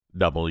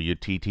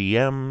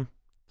WTTM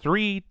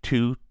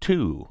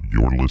 322.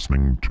 You're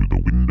listening to the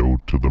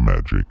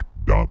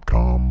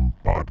WindowToTheMagic.com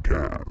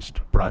podcast.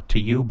 Brought to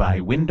you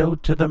by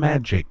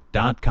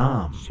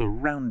WindowToTheMagic.com.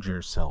 Surround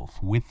yourself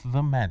with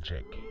the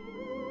magic.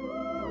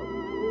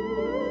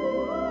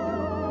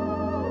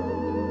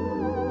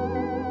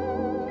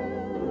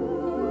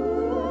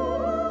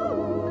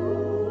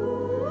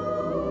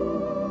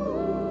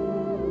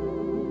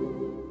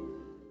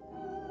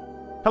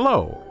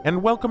 Hello,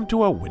 and welcome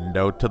to A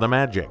Window to the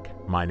Magic.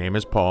 My name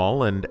is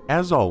Paul, and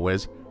as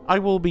always, I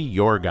will be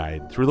your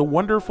guide through the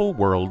wonderful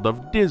world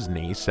of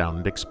Disney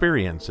sound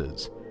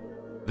experiences.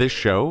 This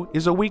show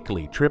is a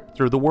weekly trip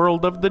through the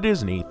world of the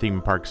Disney theme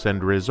parks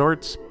and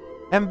resorts,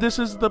 and this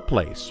is the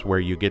place where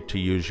you get to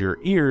use your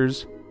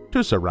ears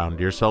to surround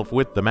yourself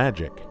with the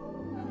magic.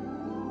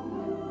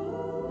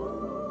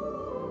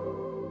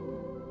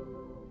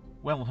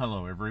 Well,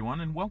 hello everyone,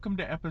 and welcome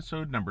to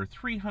episode number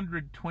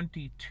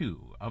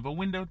 322 of A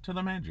Window to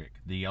the Magic,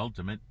 the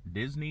ultimate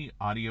Disney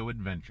audio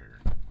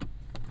adventure.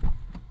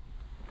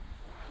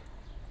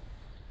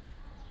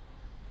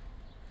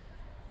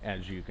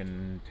 As you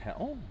can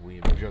tell,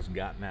 we've just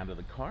gotten out of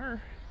the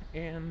car,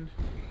 and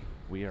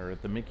we are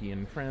at the Mickey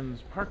and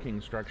Friends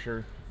parking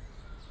structure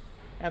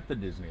at the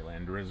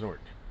Disneyland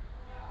Resort.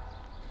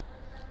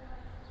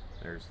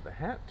 There's the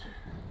hat.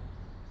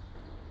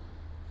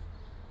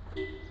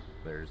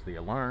 There's the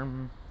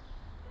alarm,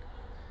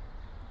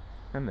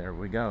 and there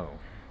we go.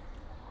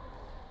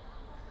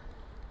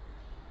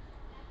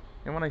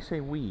 And when I say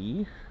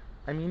we,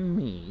 I mean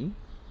me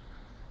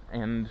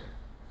and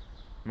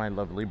my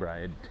lovely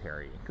bride,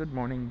 Terry. Good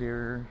morning,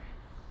 dear.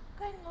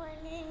 Good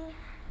morning.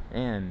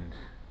 And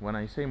when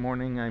I say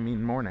morning, I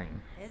mean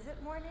morning. Is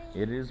it morning?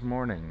 It is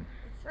morning.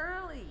 It's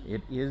early.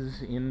 It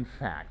is, in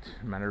fact.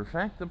 Matter of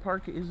fact, the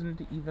park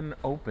isn't even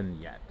open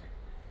yet.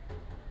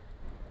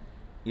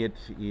 It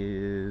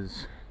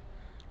is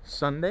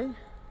Sunday.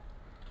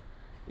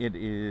 It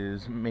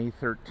is May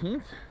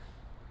 13th.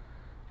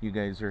 You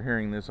guys are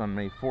hearing this on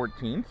May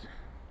 14th.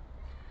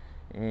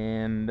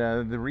 And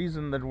the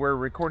reason that we're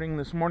recording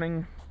this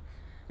morning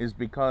is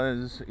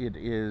because it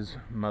is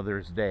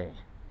Mother's Day.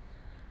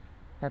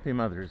 Happy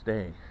Mother's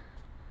Day,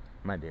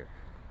 my dear.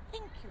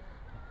 Thank you.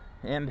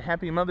 And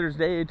happy Mother's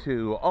Day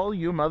to all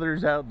you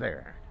mothers out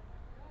there.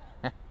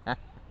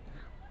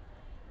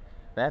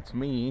 That's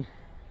me.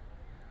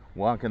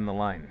 Walking the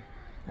line.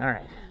 All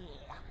right.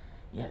 Yeah.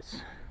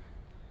 Yes.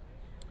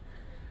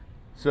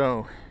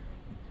 So,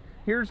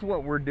 here's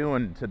what we're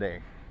doing today.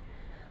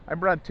 I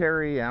brought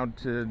Terry out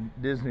to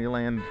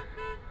Disneyland,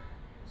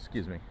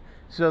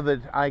 so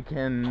that I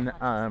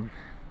can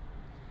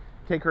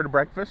take her to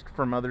breakfast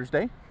for Mother's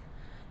Day.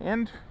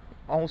 And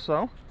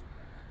also,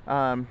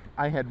 I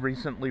had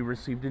recently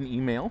received an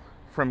email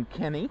from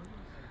Kenny,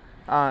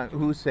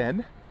 who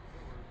said,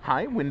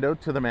 "Hi, Window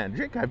to the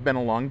Magic. I've been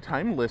a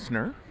long-time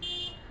listener.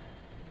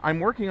 I'm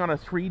working on a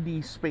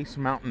 3D Space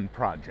Mountain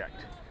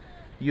project.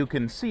 You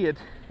can see it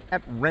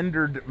at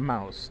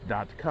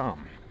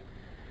renderedmouse.com.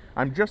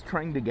 I'm just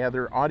trying to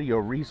gather audio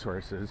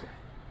resources,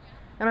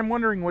 and I'm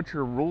wondering what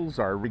your rules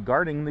are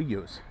regarding the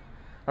use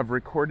of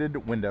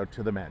recorded Window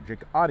to the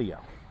Magic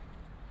audio."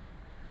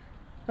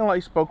 Well,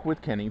 I spoke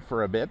with Kenny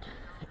for a bit,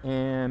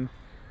 and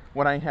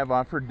what I have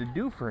offered to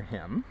do for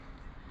him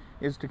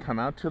is to come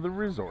out to the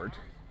resort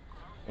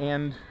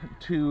and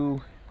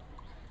to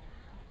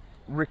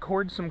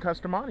record some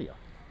custom audio.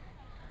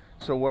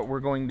 So what we're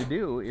going to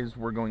do is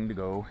we're going to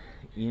go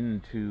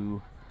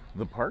into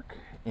the park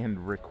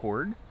and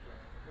record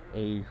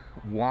a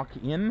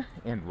walk-in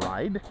and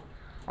ride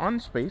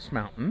on Space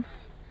Mountain,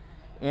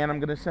 and I'm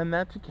going to send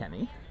that to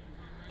Kenny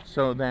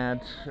so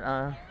that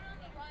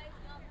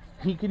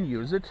he can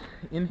use it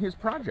in his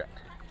project.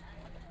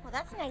 Well,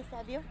 that's nice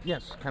of you.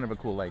 Yes, kind of a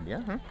cool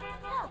idea, huh?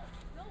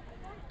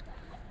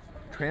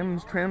 Yeah.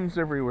 Trams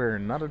everywhere,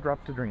 not a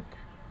drop to drink.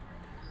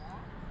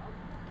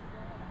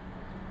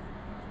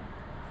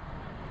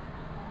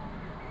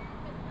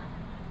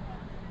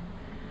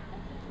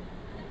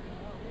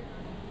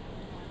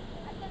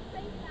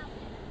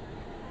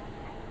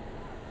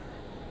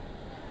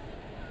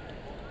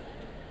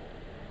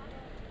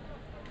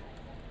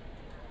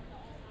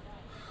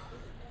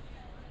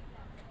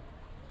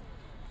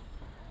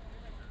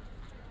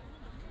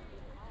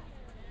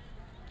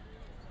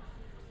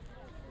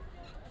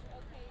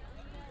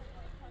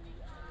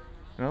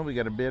 Well, we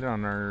got a bid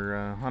on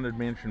our Haunted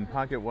Mansion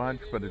pocket watch,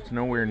 but it's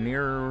nowhere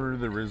near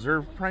the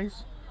reserve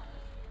price.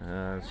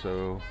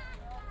 So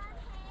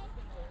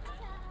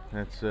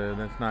that's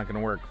not going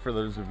to work. For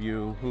those of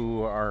you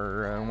who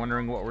are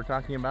wondering what we're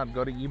talking about,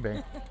 go to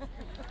eBay.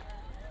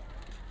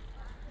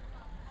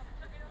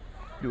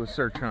 Do a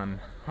search on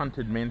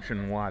Haunted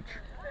Mansion watch.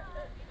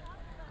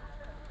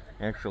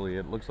 Actually,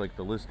 it looks like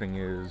the listing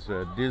is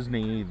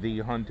Disney The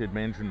Haunted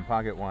Mansion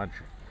pocket watch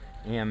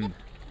and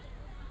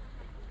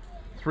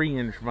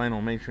 3-inch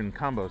Vinylmation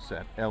combo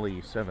set,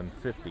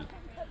 LE750.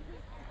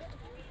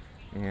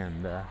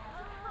 And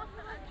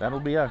that'll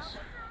be us.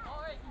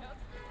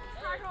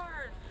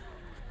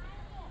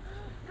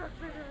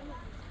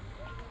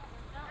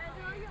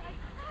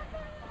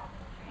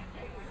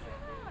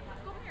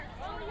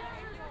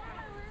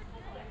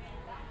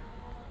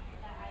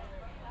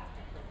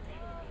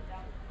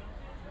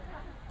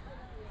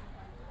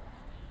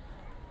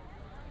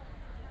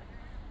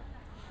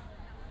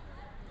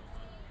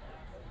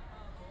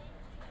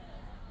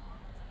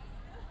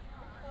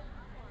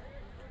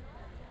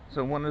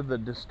 So one of the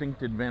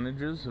distinct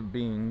advantages of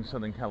being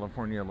Southern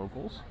California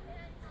locals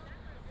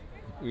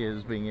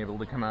is being able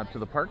to come out to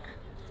the park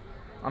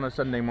on a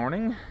Sunday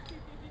morning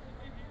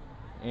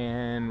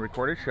and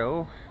record a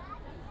show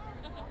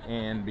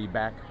and be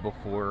back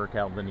before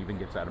Calvin even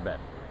gets out of bed.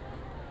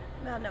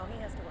 No,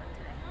 he has to work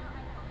today.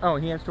 Oh,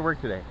 he has to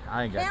work today.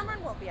 I got you.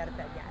 Cameron won't be out of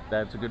bed yet.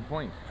 That's a good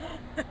point.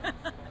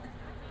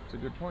 It's a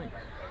good point.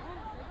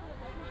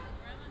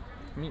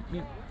 Meep,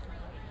 meep.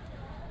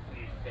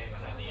 Please stay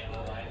behind the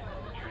yellow light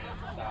until the tram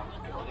stops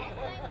completely.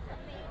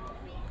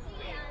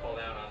 Please pull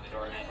down on the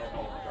doors and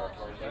hold the door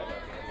towards you and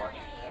watch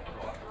your step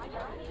walk.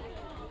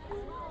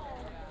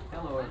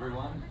 Hello,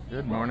 everyone.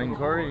 Good morning,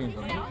 Corey.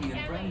 The Mickey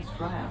and Friends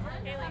tram.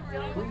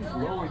 Please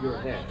lower your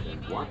head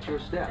and watch your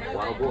step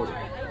while boarding.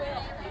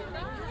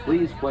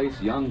 Please place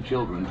young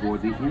children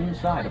toward the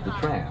inside of the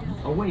tram,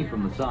 away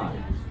from the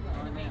sides.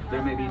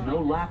 There may be no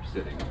lap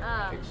sitting,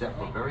 except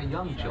for very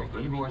young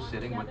children who are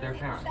sitting with their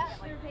parents.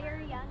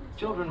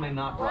 Children may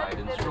not ride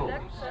in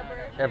strollers.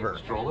 Ever.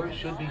 Strollers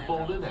should be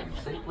folded and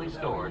safely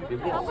stored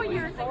before we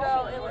leave.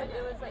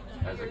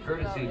 As a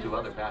courtesy to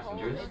other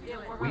passengers,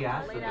 we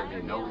ask that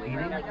there be no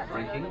eating,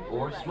 drinking,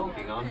 or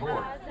smoking on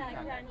board.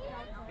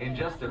 In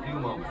just a few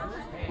moments,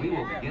 we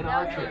will begin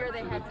our trip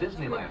to the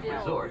Disneyland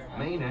Resort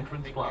Main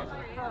Entrance Plaza.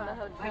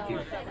 Thank you.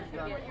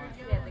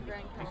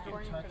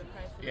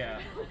 Yeah.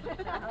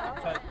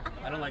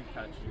 I don't like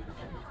touch.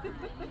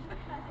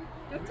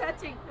 No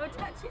touching, no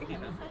touching.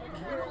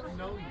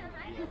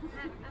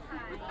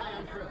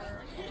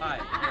 Hi.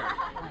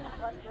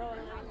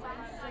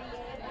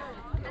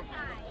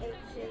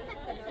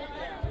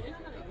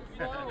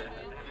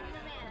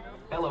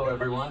 Hello,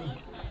 everyone.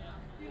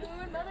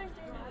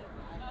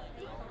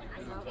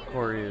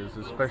 Corey is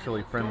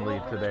especially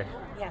friendly today.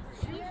 Yes.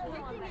 Just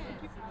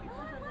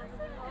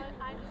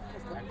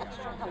an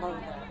extra hello.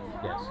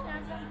 Yes.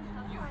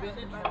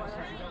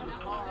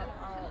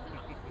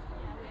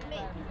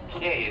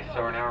 Okay,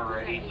 so we're now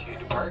ready to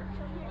depart.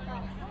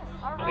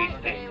 Please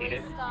stay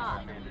seated.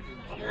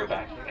 Your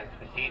backs against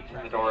the seats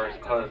and the door is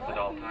closed at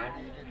all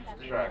times.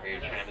 Driver, your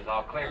tram is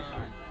all clear.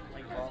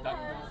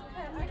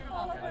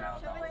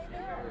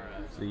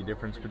 It's the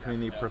difference between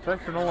the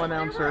professional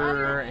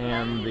announcer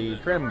and the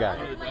tram guy.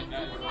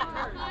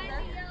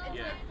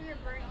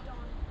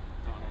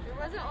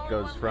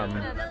 Goes from,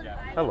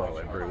 hello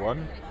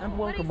everyone, and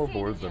welcome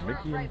aboard the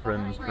Mickey and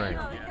Friends train,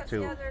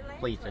 to,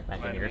 please sit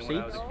back in your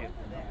seats.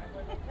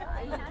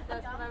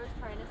 That's what I was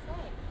trying to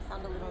say.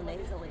 Sound a little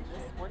nasally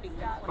this morning.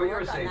 For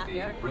your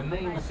safety,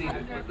 remain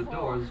seated with the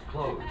doors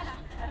closed,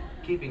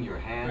 keeping your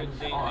hands,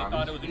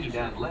 arms, feet,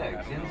 and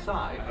legs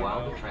inside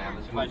while the tram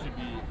is moving,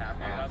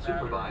 and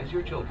supervise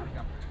your children.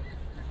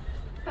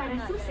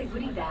 Para su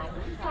seguridad,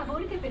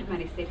 favor de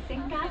permanecer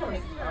sentados,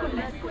 con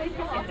las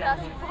puertas cerradas,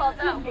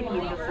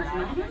 manteniendo sus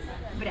manos,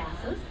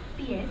 brazos,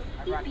 pies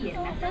y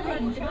piernas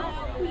adentro,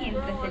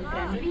 mientras el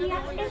tranvía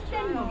está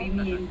en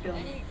movimiento.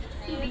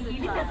 Y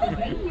vigile a sus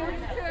niños.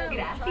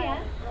 Gracias.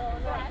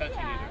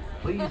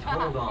 Please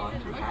hold on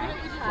to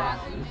hats,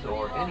 glasses,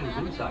 or any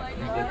loose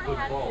items that could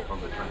fall from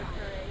the tram.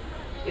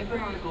 If an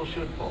article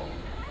should fall,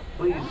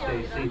 please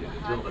stay seated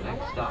until the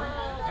next stop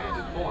and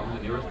inform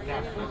the nearest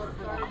cast member.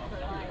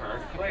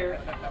 Clear.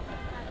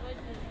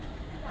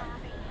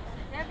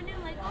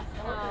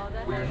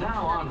 We are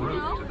now en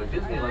route to the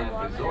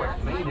Disneyland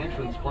Resort Main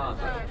Entrance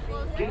Plaza,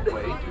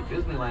 gateway to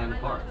Disneyland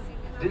Park,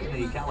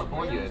 Disney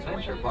California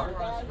Adventure Park,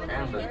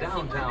 and the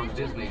downtown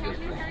Disney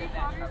District.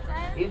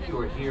 If you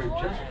are here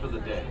just for the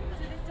day,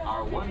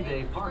 our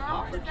one-day park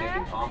hopper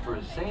ticket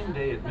offers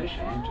same-day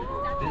admission to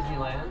both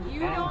Disneyland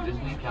and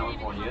Disney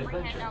California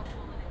Adventure.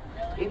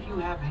 If you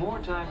have more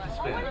time to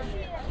spend,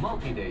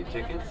 multi-day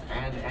tickets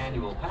and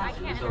annual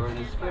passes are an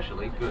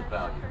especially good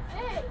value.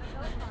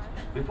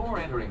 Before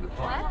entering the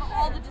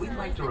parks, we'd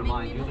like to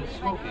remind you that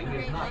smoking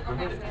is not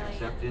permitted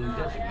except in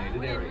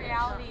designated areas.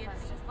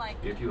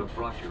 If you have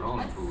brought your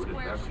own food and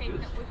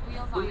beverages,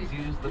 please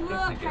use the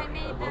picnic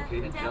area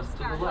located just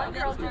to the left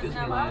of the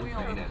Disneyland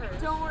main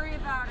entrance. Don't worry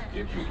about it.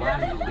 If you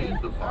plan to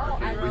leave the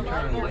park and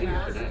return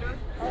later today,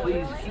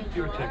 please keep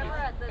your ticket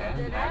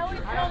and have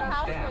your hand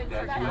stamped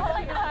as you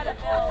exit.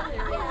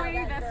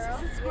 Wait,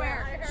 that's just a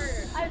square.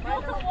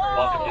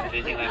 Welcome to the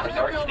Disneyland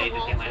Resort. Today,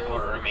 Disneyland will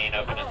remain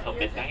open until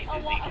midnight.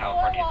 Disney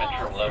California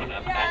Adventure will open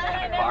up at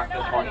 10 o'clock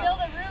this morning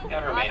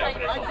and remain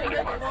open until 10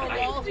 o'clock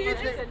tonight.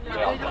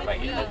 We also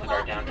invite you to visit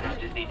our downtown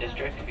Disney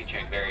district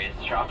featuring various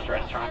shops,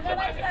 restaurants, and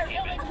live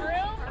entertainment.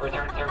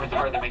 Return service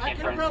for the Mickey and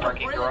Friends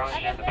parking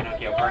garage and the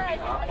Pinocchio parking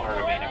lot will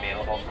remain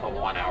available for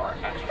 1 hour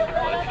after the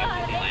closing of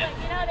Disneyland.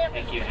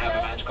 Thank you. Have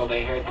a magical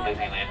day here at the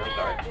Disneyland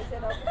Resort.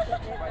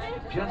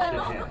 Just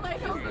ahead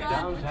is the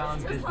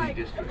downtown Disney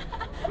district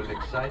with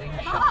exciting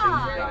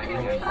shopping,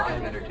 dining, and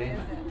live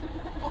entertainment.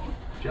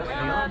 Just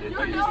beyond it is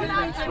Disney's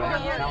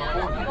Grand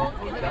California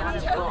Hotel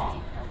and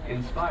Spa,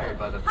 inspired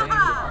by the famed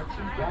arts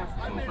and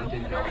crafts movement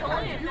in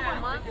California.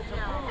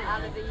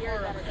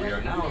 We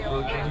are now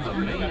approaching the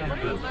main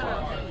entrance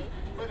plaza.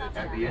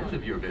 At the end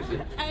of your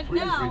visit,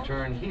 please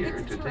return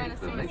here to take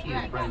the Mickey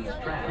and Friends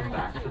tram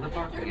back to the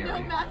parking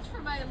area.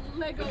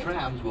 The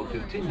trams will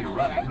continue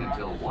running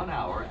until 1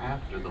 hour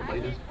after the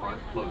latest park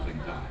closing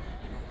time.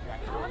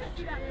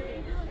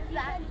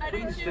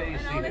 Please stay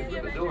seated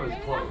with the doors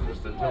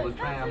closed until the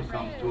tram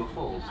comes to a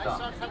full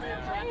stop.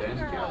 Then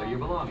gather your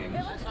belongings,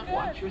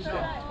 watch your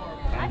step,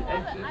 and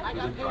exit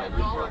to the driver's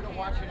right.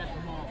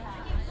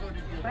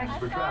 Thanks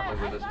for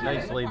traveling with us today.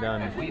 Nicely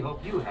done. And we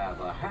hope you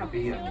have a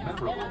happy and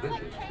memorable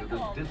visit to the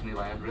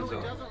Disneyland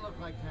Resort. It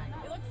looks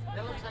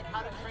like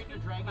How to Train Your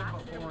Dragon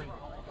before.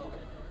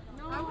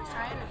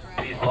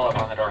 Please pull up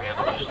on the door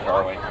handle just the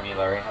door away from you,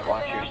 Larry.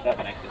 Watch your step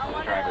and exit to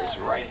the driver's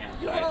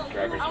right-hand side.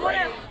 Driver's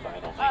right-hand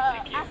side only.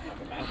 Thank you.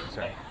 Have a magic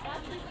day.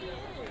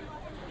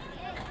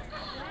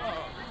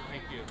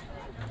 Thank you.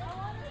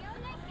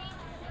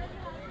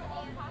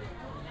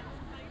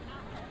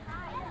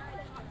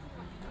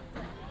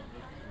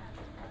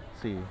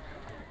 See,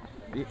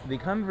 the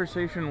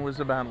conversation was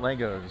about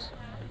Legos,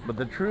 but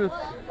the truth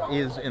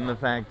is in the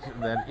fact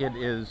that it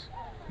is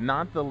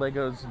not the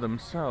Legos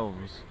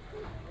themselves,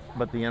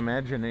 but the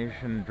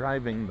imagination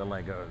driving the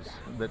Legos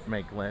that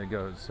make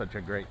Legos such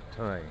a great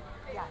toy.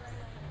 Yes.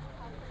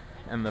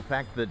 And the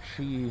fact that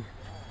she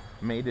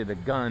made it a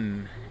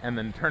gun and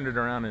then turned it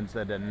around and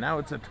said, and now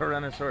it's a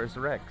Tyrannosaurus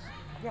Rex.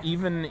 Yes.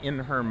 Even in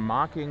her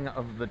mocking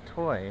of the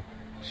toy,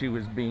 she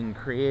was being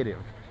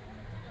creative.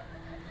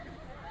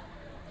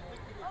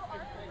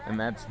 And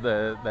that's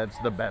the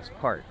best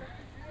part.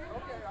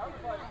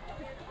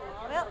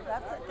 Well,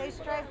 that's what they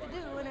strive to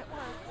do, and it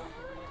works.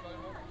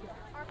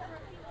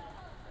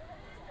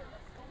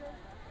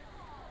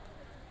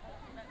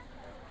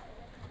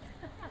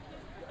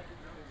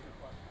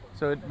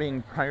 So it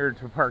being prior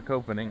to park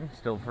opening,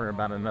 still for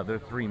about another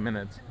 3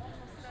 minutes,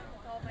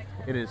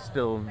 it is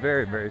still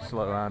very, very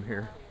slow out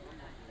here.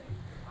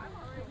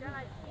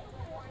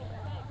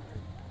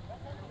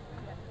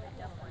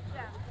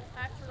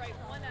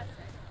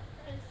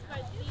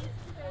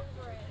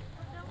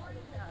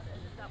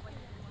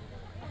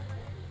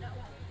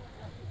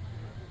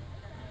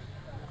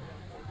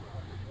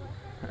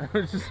 I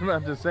was just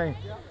about to say,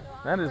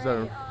 that is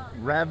a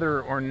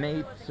rather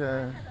ornate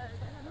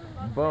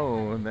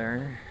bow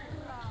there.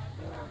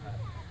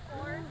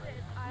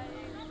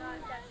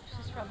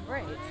 She's from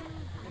Braids.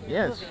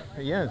 Yes,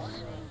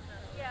 yes.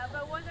 Yeah,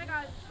 but once I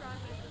got strong,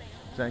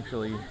 It's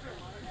actually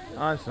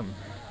awesome.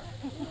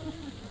 I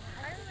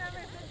remember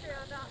a picture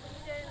of that we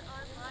did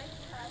online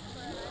test.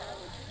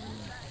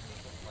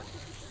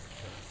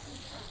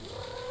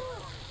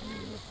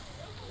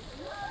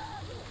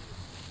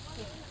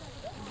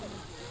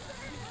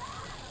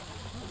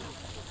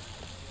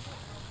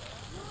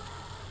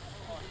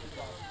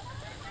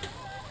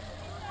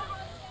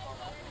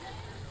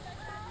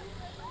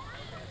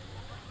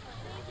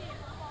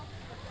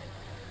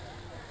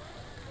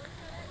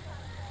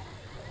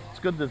 It's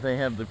good that they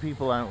have the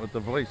people out with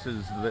the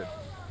voices that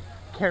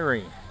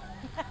carry,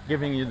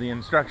 giving you the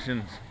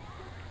instructions.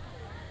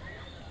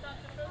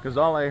 Because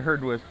all I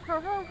heard was,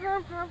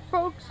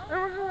 folks,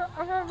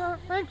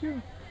 thank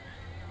you.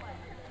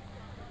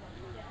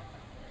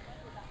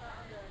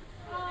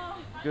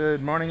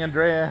 Good morning,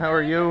 Andrea. How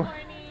are you?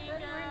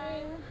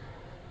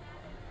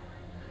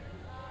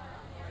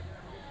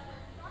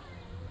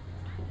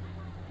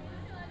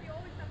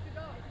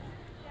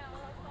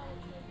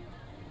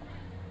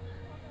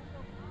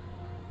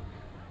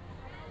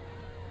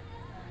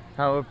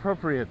 How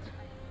appropriate.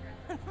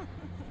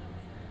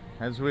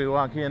 As we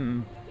walk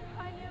in,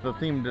 the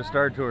theme to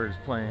Star Tour is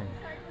playing.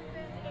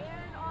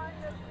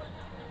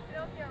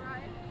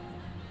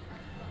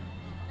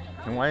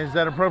 And why is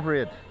that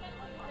appropriate? I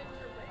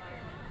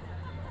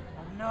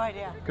have no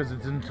idea. Because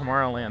it's in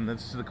Tomorrowland.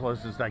 That's the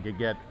closest I could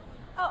get.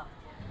 Oh,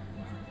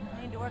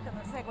 I need to work on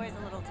the segues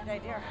a little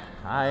today, dear.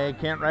 I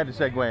can't ride a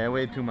Segway. I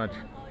weigh too much.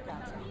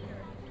 Gotcha.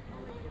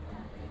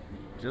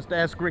 Just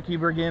ask Ricky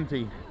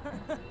Briganti.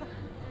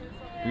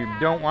 You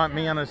don't want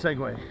me on a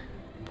Segway.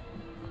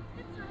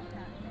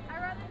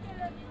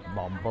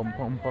 Bum bum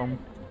bum bum.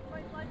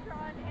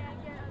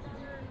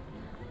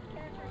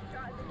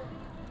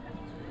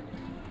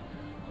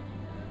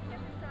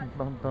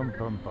 Bum bum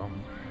bum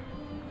bum.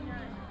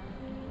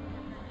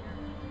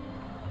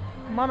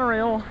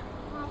 Monorail.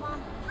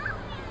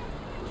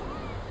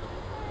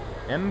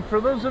 And for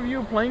those of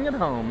you playing at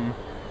home,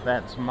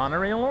 that's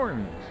Monorail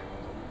Orange.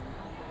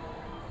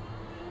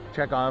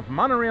 Check off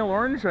Monorail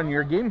Orange on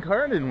your game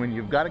card, and when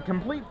you've got it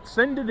complete,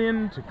 send it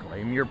in to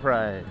claim your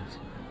prize.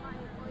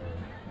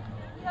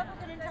 You ever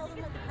going to tell them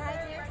what the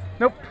prize is?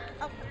 Nope.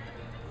 Oh,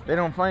 They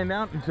don't find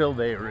out until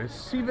they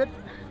receive it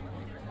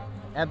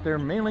at their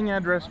mailing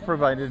address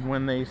provided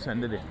when they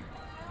send it in.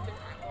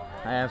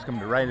 I ask them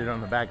to write it on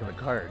the back of the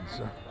card,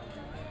 so.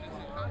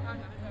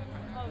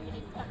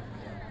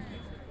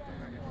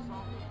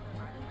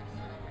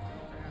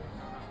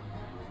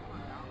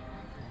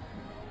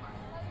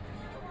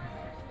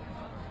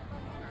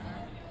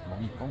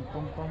 Bum, bum,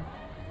 bum, bum.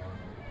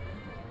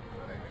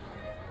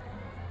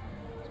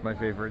 It's my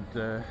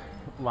favorite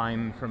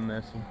line from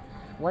this.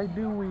 Why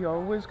do we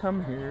always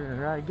come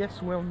here? I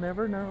guess we'll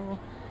never know.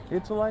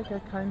 It's like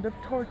a kind of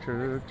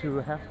torture to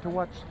have to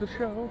watch the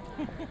show.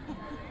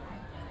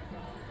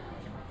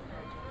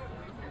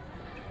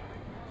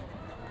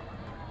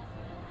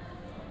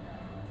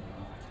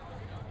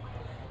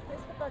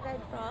 Who's the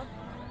bug-eyed frog?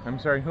 I'm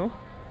sorry, who?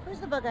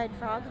 Who's the bug-eyed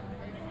frog?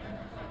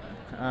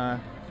 I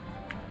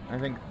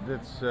think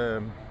that's,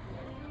 I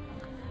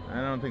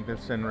don't think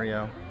that's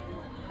Senrio.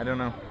 I don't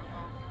know.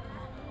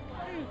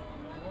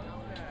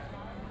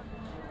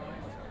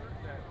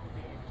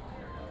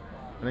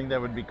 I think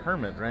that would be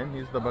Kermit, right?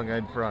 He's the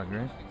bug-eyed frog,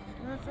 right?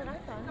 That's what I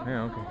thought.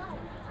 Yeah, okay.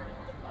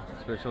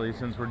 Especially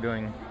since we're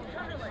doing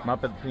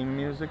Muppet theme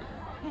music.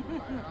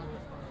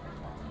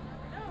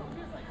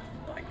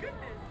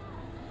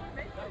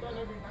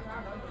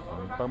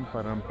 Bum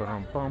ba-dum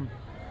ba-dum bum.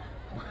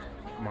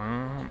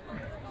 Bum.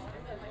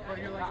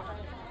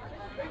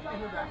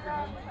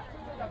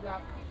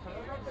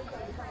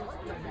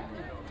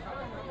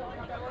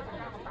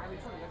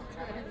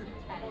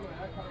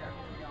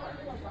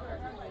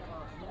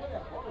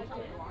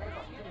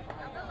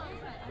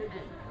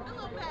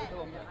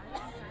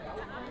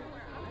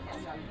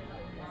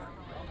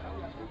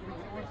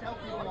 We tell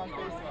people on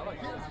Facebook, like,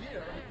 he's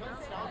here,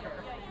 don't stop her.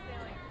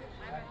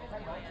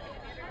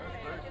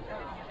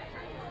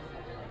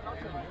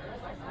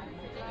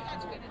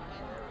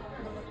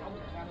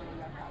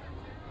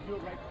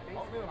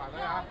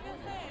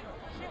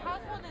 She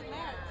has one in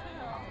there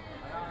too.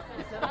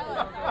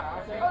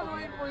 I was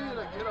waiting for you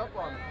to get up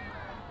on it.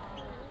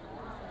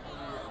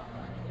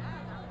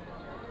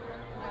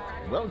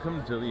 Welcome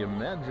to the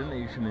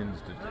Imagination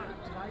Institute.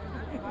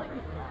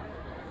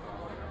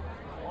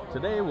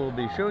 Today we'll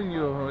be showing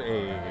you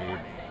a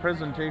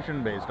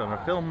presentation based on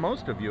a film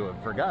most of you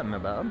have forgotten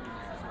about.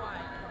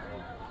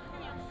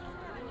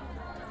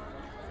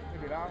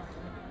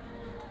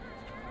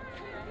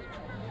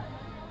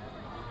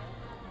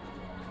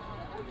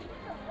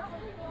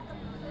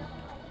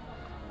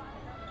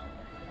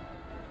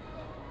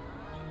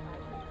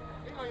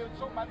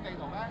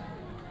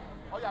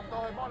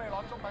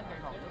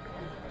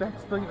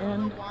 That's the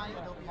end. Why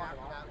nobody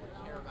after that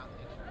would care about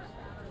pictures.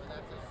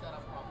 That's a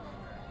setup problem.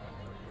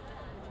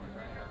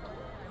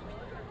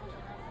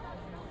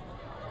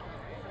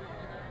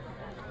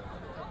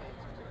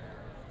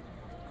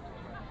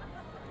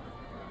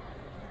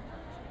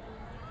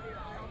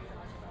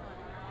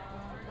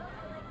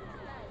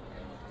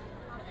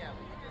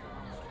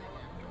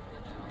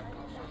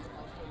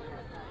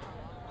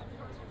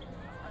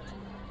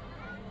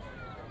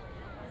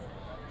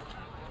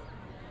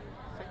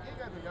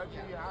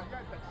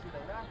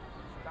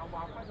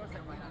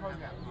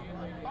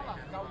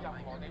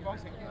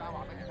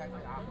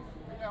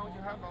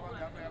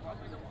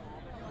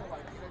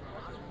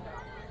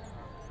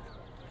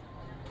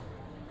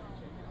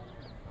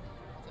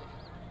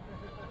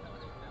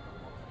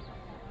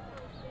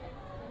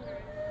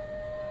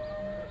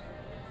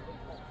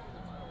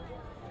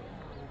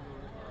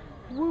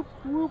 Whoop,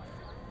 whoop.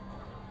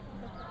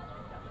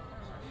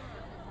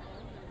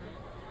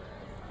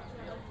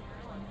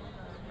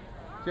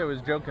 See, I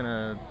was joking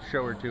a show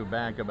or two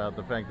back about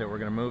the fact that we're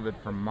going to move it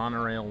from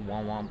monorail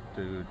womp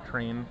to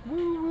train.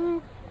 Woo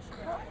woo.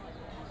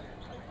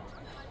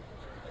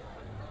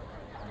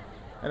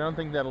 I don't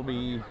think that'll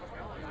be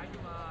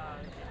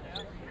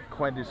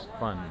quite as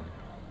fun.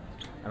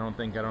 I don't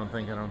think.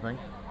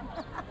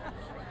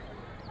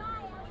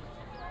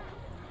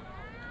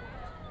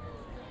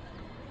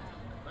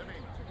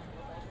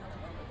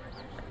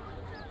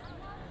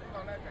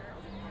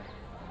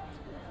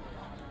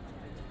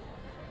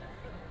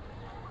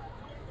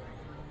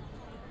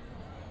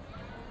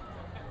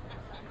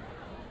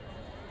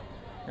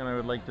 And I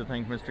would like to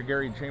thank Mr.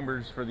 Gary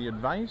Chambers for the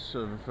advice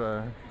of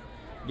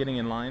getting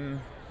in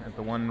line at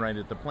the one right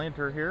at the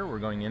planter here. We're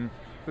going in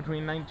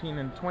between 19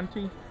 and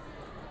 20,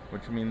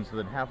 which means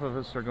that half of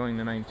us are going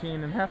to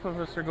 19 and half of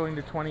us are going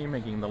to 20,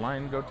 making the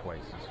line go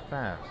twice as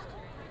fast.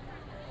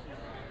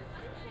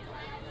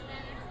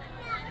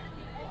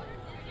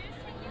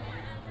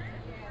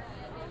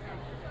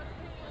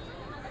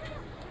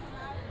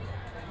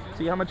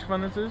 See how much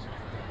fun this is?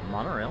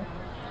 Monorail.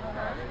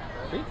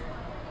 See?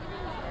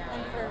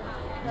 And for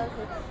those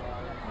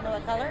who know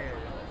what color?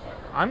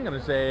 I'm going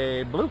to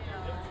say blue.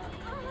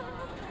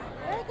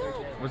 Very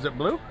good. Was it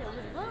blue? It was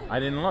blue. I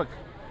didn't look.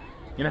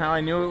 You know how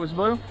I knew it was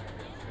blue?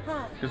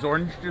 Huh. Because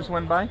orange just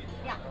went by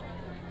Yeah.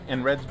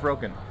 and red's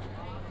broken.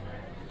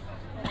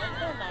 That's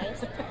so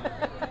nice.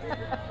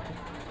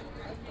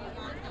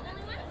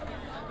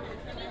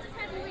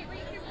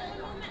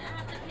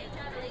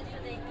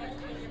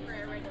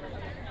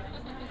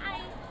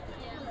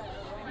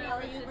 How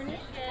are you, Bernice?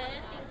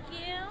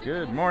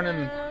 Good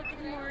morning.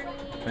 Good morning.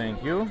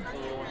 Thank you.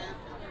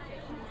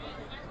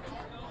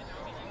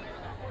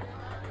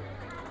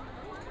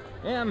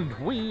 And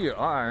we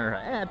are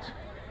at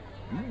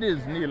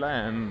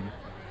Disneyland.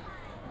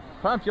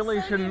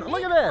 Population, So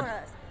look unique at for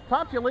that. us.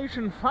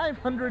 Population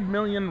 500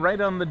 million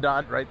right on the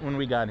dot right when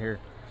we got here.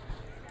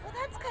 Well,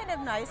 that's kind of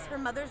nice. For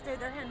Mother's Day,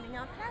 they're handing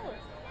out flowers.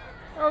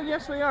 Oh,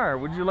 yes, they are.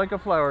 Would you like a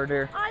flower,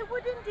 dear? I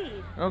would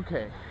indeed.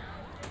 Okay.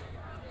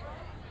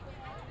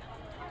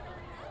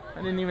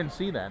 I didn't even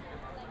see that.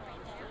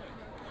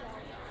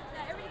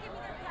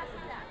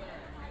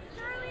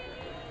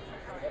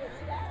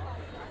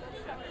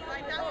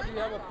 Do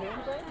you have a pin,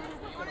 babe?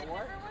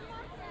 What?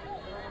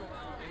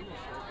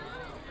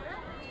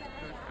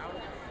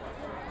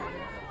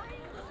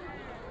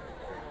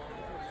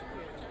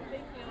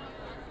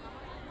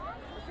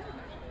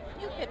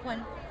 You pick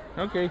one.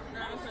 Okay.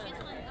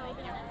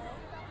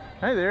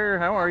 Hi there.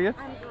 How are you?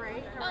 I'm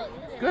great. How are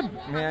you? Good.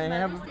 May I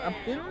have a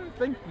pin?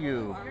 Thank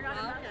you.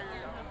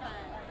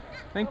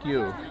 Thank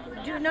you.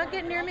 Do not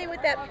get near me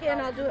with that pin.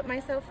 I'll do it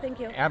myself. Thank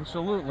you.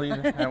 Absolutely.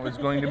 That was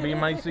going to be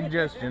my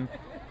suggestion.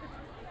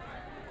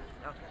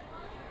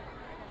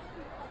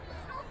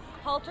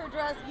 Halter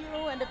dress, you,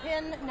 and a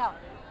pin? No.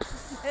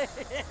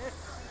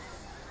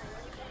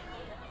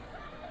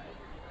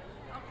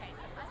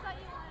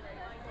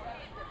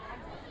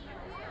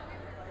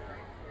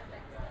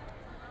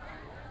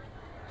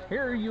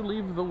 Here you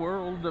leave the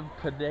world of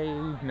today.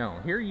 No,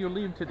 here you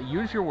leave today.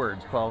 Use your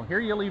words, Paul. Here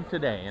you leave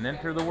today and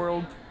enter the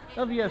world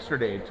of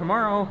yesterday,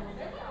 tomorrow,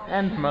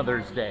 and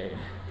Mother's Day.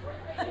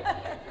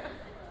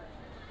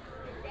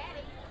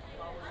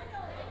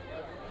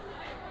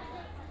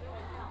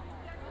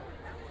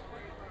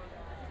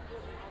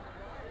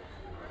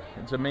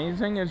 It's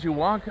amazing, as you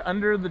walk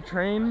under the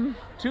train,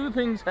 two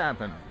things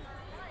happen.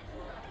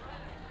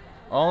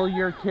 All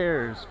your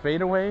cares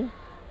fade away,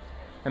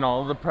 and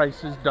all the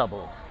prices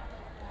double.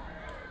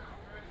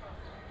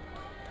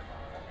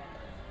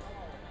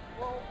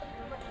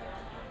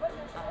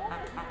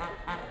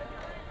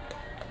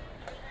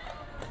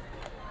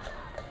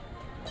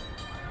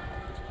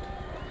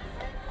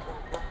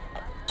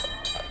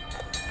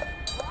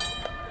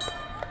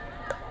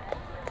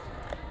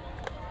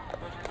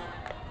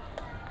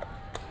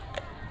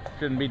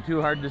 Shouldn't be too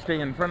hard to stay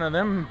in front of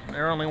them.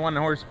 They're only 1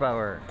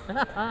 horsepower.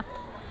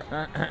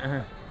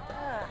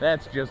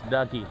 That's just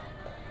Ducky.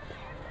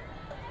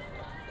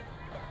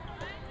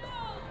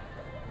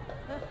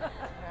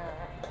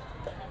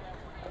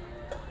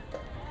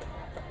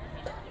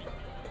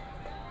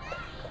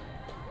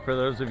 For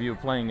those of you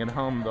playing at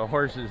home, the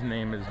horse's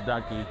name is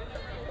Ducky.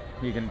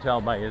 You can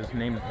tell by his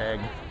name tag.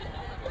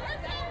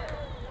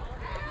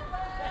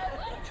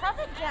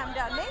 Traffic jam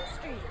down Main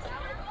Street.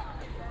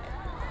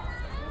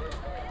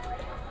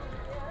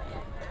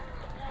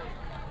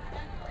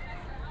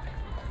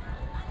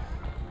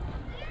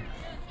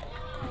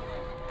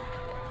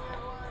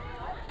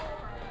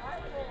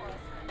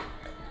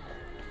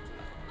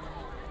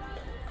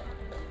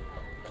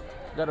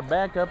 Got a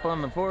backup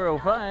on the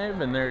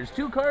 405, and there's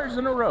 2 cars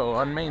in a row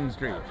on Main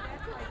Street.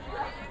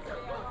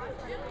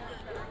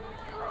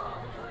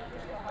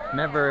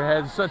 Never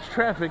has such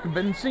traffic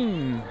been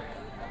seen.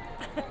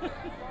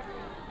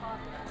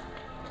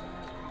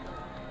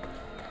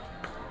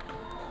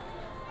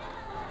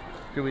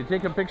 Should we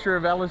take a picture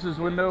of Alice's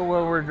window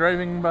while we're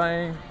driving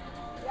by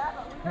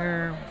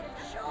here?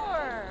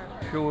 Sure.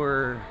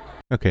 Sure.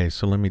 Okay,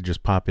 so let me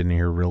just pop in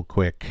here real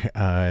quick.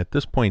 At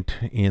this point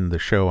in the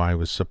show, I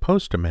was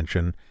supposed to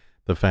mention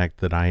the fact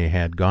that I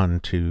had gone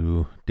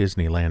to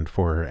Disneyland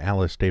for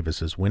Alice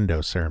Davis's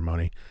window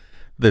ceremony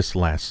this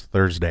last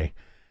Thursday.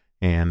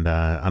 And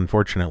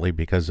unfortunately,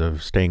 because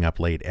of staying up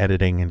late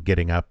editing and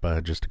getting up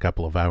just a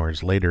couple of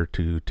hours later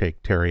to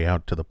take Terry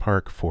out to the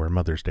park for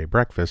Mother's Day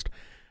breakfast,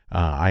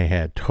 I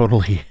had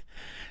totally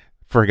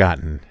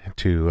forgotten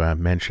to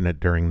mention it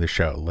during the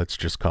show. Let's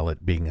just call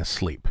it being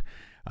asleep.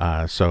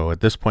 So at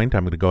this point,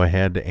 I'm going to go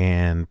ahead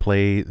and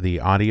play the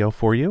audio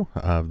for you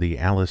of the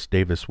Alice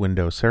Davis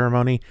window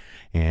ceremony.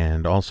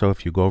 And also,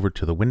 if you go over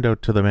to the Window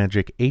to the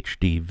Magic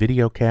HD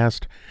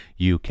videocast,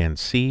 you can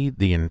see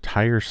the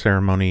entire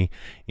ceremony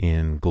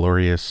in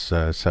glorious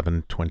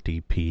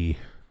 720p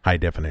high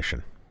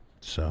definition.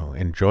 So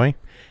enjoy,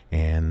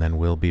 and then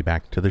we'll be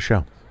back to the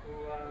show.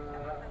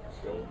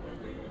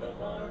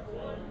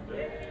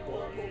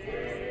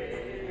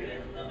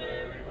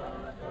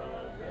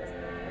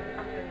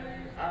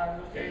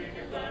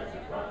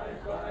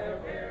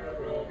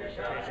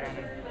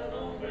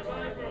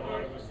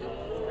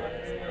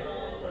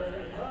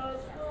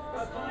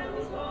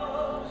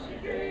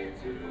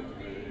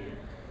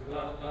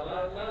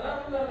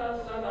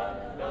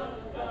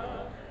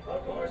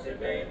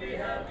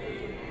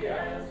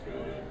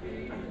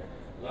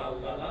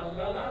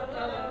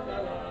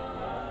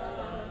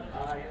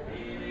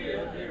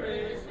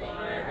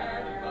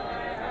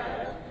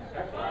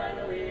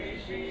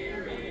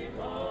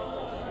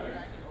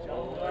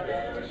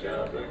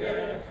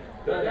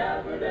 The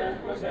daffodils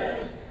were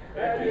said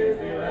at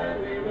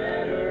Disneyland. We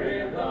met her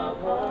in the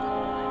park.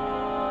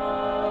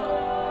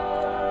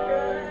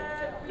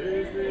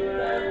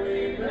 Disneyland,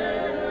 we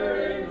met her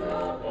in the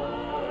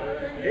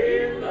park.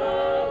 In the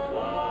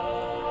park.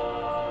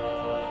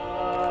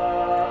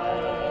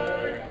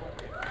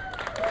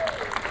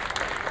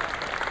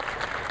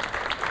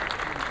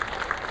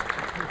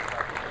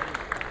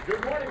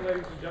 Good morning,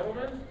 ladies and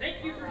gentlemen.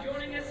 Thank you for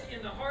joining us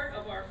in the heart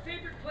of our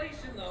favorite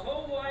place in the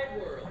whole wide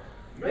world.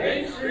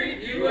 Main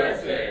Street,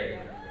 USA.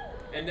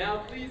 And now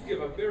please give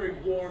a very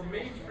warm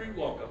Main Street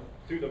welcome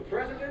to the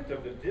president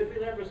of the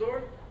Disneyland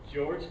Resort,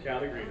 George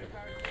Calagreena.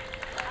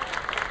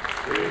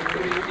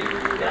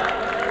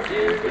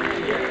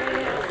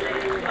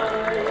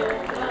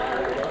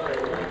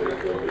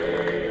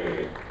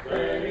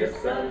 Plenty of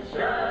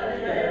sunshine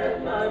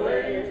head my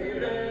way to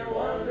their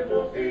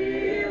wonderful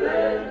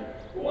feeling,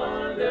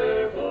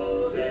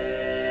 wonderful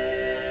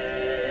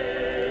day.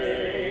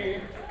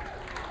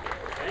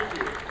 Thank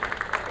you.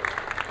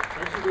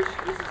 Don't you wish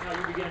this is how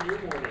you began your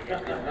morning?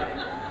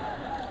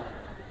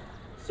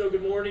 So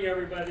good morning,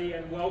 everybody,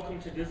 and welcome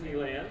to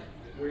Disneyland.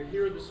 We're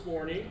here this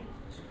morning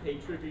to pay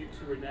tribute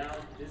to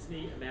renowned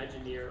Disney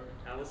Imagineer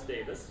Alice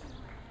Davis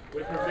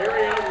with her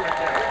very own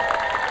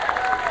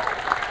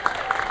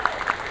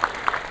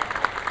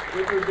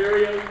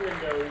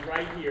window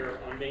right here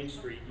on Main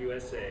Street,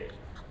 USA.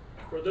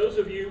 For those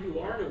of you who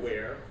aren't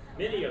aware,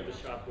 many of the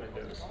shop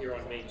windows here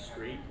on Main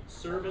Street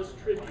serve as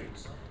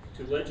tributes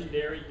to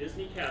legendary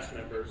Disney cast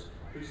members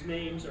whose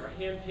names are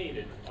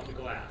hand-painted on the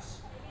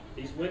glass.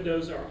 These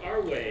windows are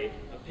our way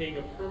of paying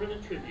a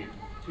permanent tribute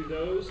to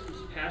those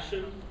whose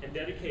passion and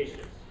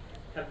dedication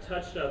have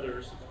touched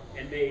others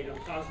and made a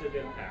positive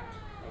impact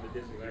on the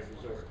Disneyland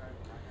Resort.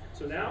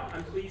 So now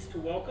I'm pleased to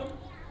welcome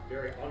a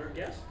very honored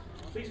guest.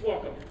 Please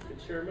welcome the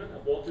chairman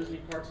of Walt Disney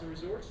Parks and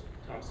Resorts,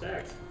 Tom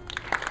Staggs.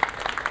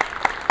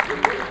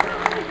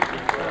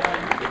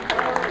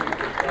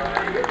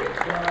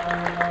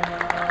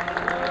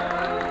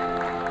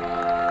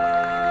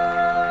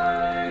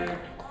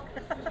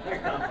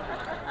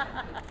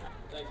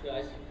 Thanks,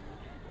 guys.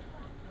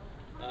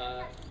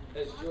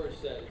 As George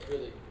said, it's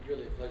really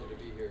a pleasure to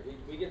be here.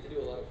 We get to do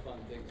a lot of fun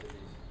things in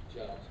these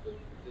jobs, but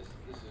this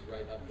is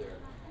right up there.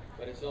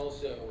 But it's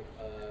also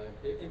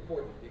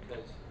important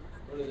because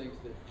one of the things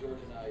that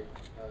George and I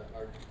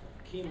are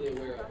keenly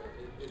aware of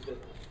is that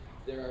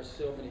there are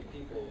so many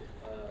people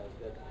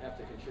that have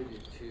to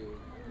contribute to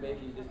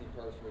making Disney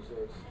Parks and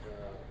Resorts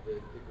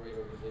the great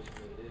organization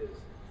that it is.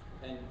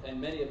 And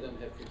many of them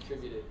have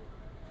contributed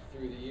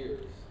through the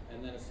years,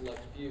 and then a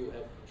select few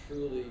have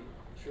truly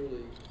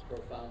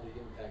profoundly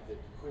impacted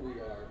who we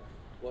are,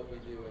 what we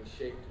do, and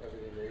shaped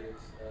everything that is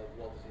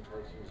Walt Disney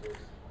Parks and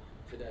Resorts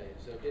today. And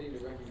so getting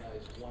to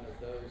recognize one of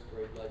those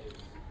great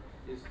legends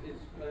is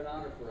an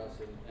honor for us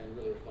and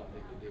really a fun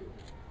thing to do.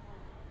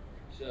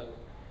 So,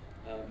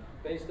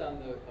 based on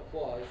the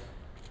applause,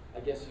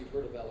 I guess you've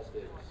heard of Alice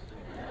Davis.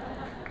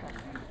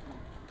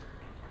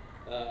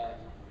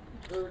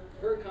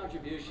 Her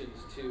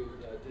contributions to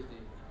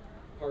Disney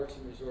Parks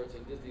and Resorts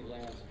and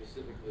Disneyland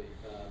specifically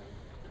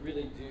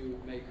really do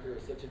make her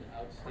such an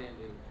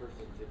outstanding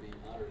person to be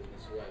honored in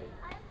this way.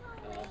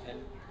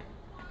 And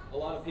a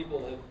lot of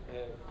people have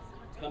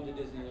come to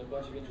Disney in a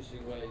bunch of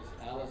interesting ways.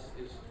 Alice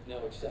is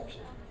no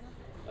exception.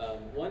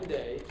 One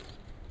day,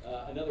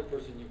 another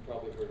person you've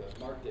probably heard of,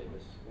 Mark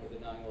Davis, one of the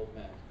 9 old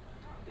men,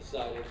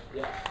 decided,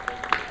 yes.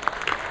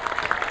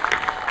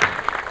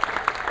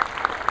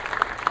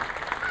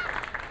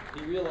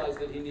 He realized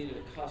that he needed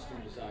a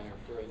costume designer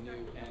for a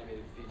new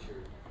animated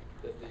feature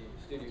that the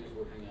studio was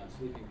working on,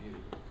 Sleeping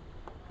Beauty.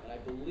 And I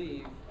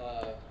believe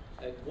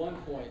at one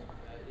point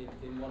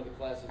in one of the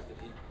classes that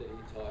he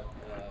taught,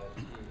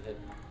 he had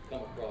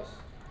come across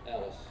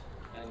Alice.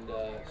 And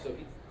so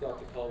he thought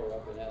to call her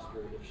up and ask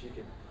her if she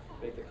could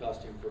make the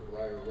costume for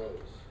Briar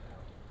Rose.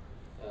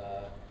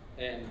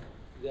 And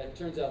that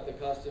turns out the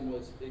costume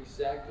was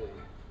exactly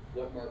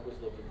what Mark was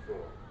looking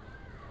for.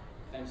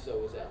 And so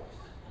was Alice.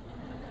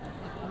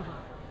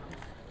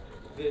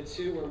 The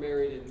two were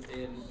married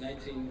in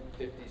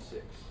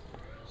 1956.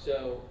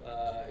 So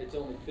it's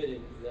only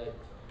fitting that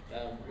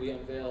we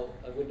unveil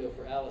a window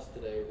for Alice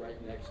today right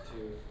next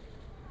to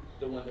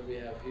the one that we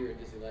have here at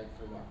Disneyland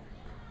for Mark.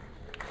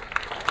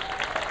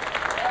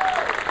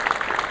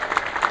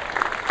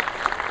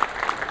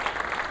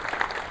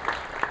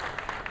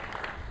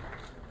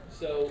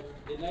 So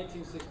in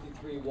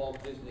 1963,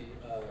 Walt Disney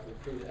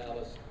recruited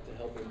Alice to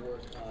help him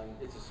work on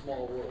It's a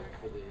Small World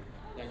for the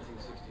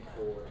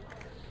 1964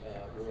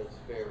 World's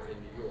Fair in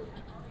New York.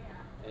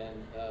 And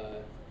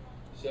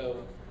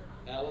so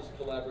Alice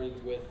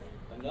collaborated with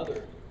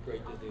another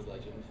great Disney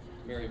legend,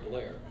 Mary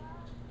Blair,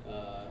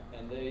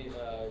 and they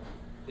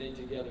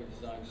together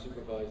designed,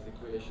 supervised the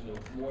creation of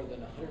more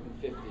than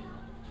 150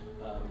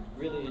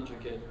 really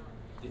intricate,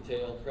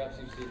 detailed, perhaps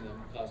you've seen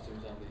them,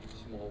 costumes on the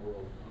Small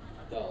World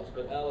dolls.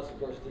 But Alice, of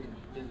course,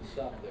 didn't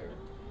stop there.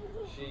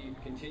 She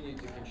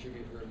continued to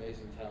contribute her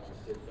amazing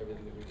talents to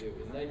everything that we do.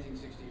 In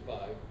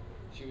 1965,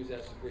 she was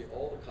asked to create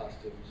all the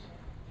costumes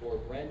for a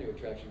brand new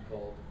attraction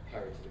called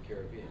Pirates of the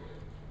Caribbean.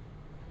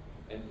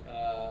 And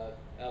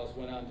Alice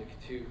went on to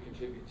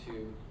contribute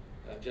to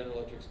General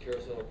Electric's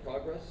Carousel of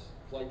Progress,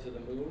 Flight to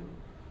the Moon,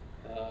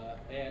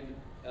 and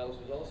Alice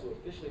was also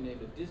officially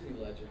named a Disney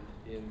legend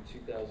in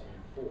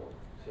 2004.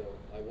 So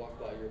I walk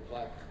by your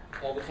plaque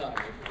all the time.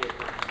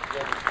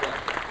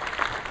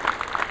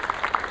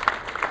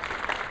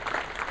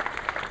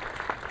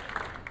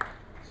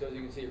 So as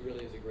you can see, it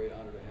really is a great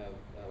honor to have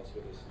Alice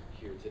with us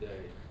here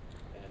today.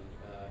 And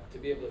to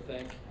be able to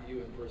thank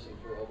you in person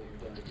for all that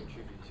you've done to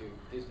contribute to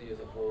Disney as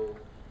a whole,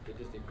 to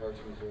Disney Parks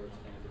and Resorts,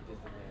 and to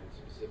Disneyland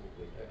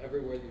specifically.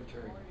 Everywhere you've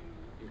turned,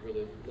 you've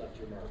really left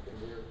your mark, and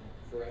we're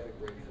forever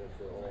grateful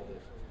for all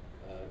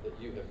that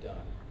you have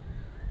done.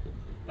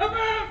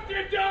 Avast,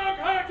 you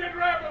dog-hearted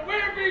rebel!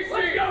 Where be she?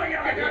 What's going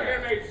on? Get down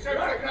here, mate! Shut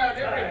the crowd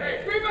in your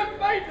face! We must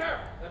fight her!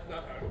 That's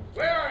not her.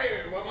 Where are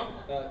you, woman?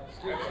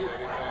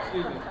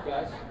 Excuse me,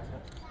 guys.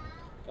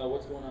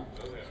 What's going on?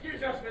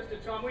 Excuse us,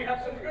 Mr. Tom. We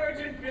have some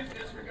urgent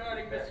business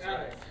regarding Miss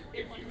Alice.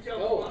 If you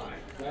don't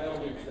mind. By all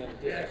means, then.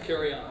 Just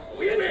carry on.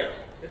 We will.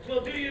 It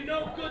will do you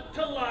no good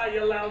to lie,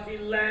 you lousy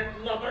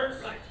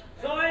landlubbers. Right.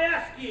 So I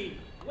ask ye,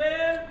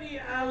 where be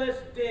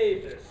Alice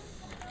Davis?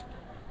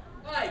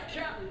 Aye,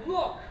 Captain,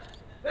 look!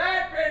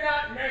 That be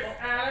not Miss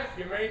Alice,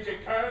 you mangy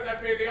cur.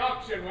 That be the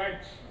auction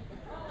wench.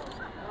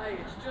 Aye,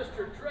 it's just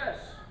her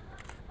dress.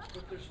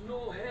 But there's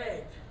no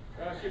head.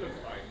 She looks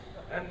fine.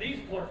 And these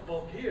poor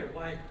folk here,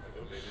 why,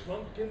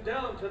 shrunken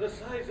down to the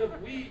size of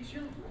wee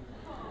children.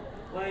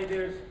 Why,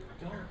 there's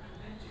dark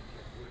magic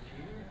at work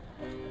here.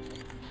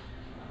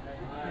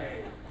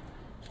 Aye,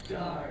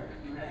 dark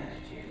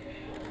magic.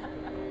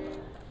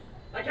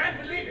 I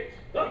can't believe it.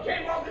 We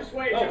came all this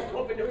way just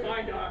hoping to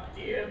find our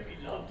dear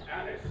beloved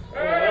Alice.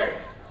 Hey!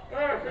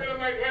 I feel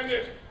like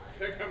winded. I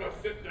think I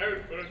must sit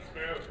down for a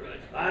spell.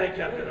 Right. Aye,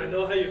 Captain, I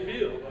know how you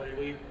feel. Why,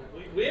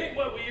 we ain't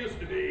what we used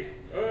to be.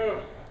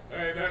 Oh,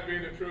 aye, that be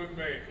the truth,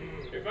 mate.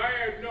 If I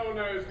had known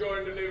I was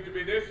going to live to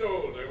be this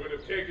old, I would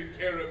have taken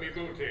care of me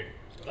booty.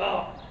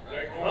 Oh.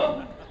 Like,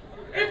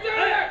 It's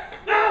Alice!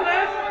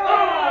 Alice!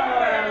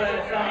 Oh,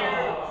 Alice!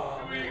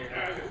 Oh, sweet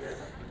Alice.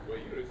 Well,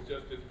 you're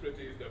just as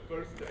pretty as the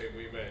first time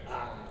we met.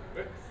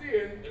 But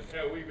seeing as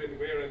how we've been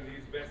wearing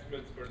these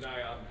vestments for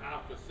nigh on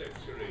half a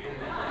century,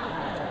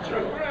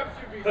 perhaps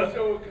you'd be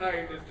so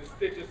kind as to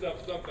stitch us up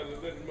something a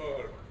little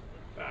more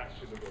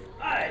fashionable.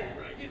 Aye,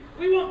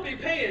 we won't be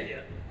paying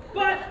you,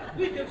 but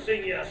we can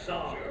sing you a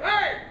song.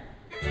 Hey!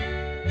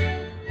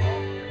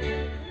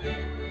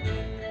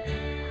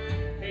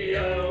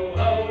 Yo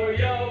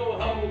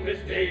ho, Miss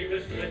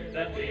Davis with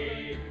the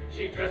D.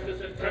 She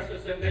dresses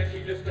and then she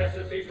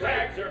distresses these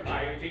rags are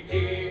mighty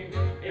keen.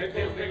 It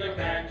feels me like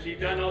that she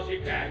done all she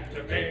can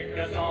to make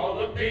us all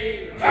look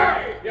mean.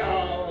 Hey! Yo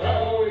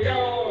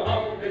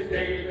ho, Miss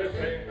Davis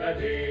with the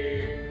D.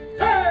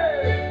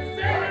 Hey!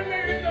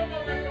 Serenade the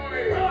woman, boy!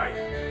 Right!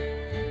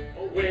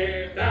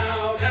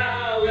 Without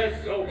Alice,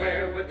 so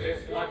where would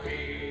this lot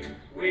be?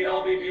 We'd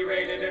all be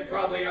berated and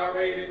probably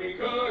R-rated. We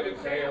couldn't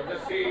sail the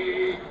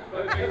sea.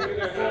 But this is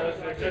Alice,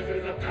 like this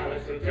is a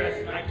palace, and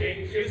dressed like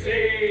kings, you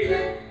see.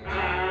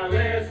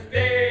 Alice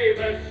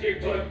Davis, she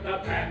put the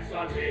pants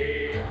on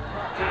me.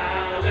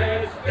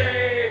 Alice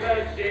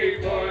Davis, she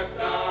put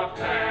the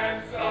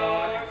pants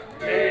on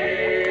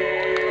me.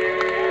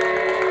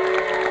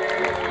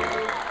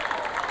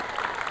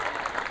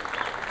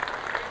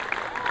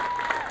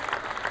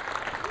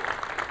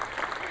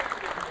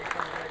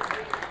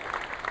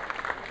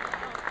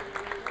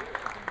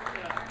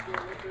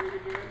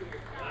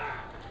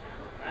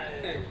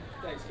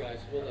 Thanks, guys.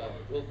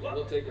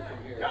 We'll take it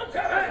from here. Don't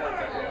tell us what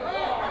to do!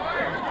 Oh,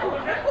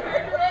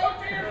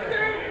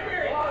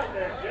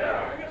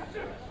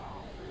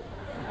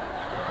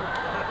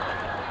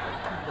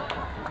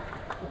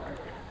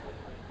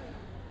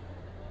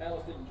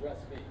 Alice didn't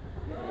dress me.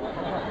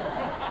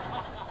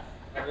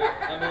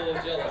 I'm a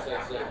little jealous,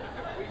 I'd say.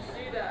 We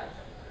see that.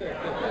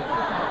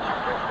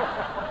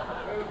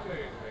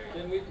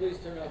 Can we please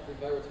turn off the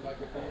pirates'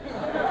 microphones?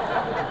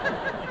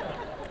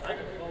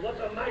 Well, what's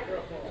a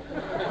microphone?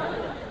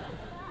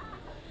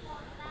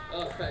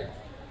 All right,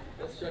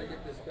 let's try to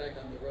get this back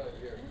on the road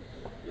here.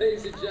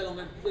 Ladies and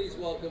gentlemen, please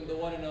welcome the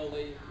one and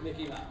only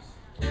Mickey Mouse.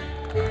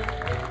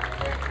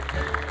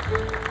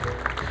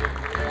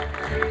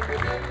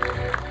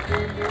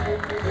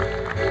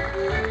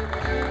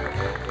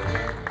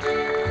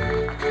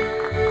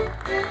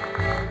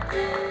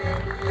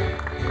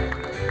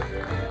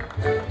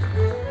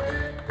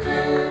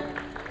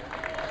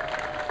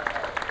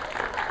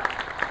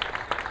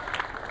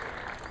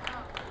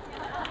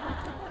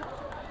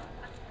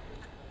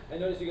 I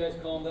notice you guys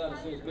calm down as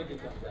soon as Mickey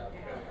comes out.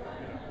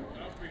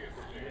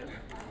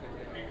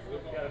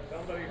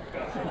 Somebody's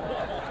got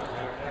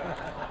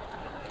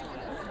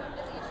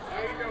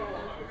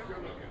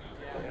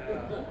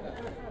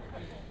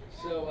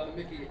So,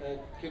 Mickey,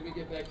 can we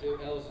get back to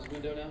Alice's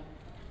window now?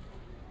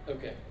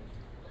 Okay.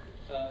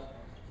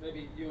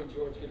 Maybe you and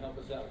George can help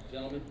us out.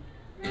 Gentlemen?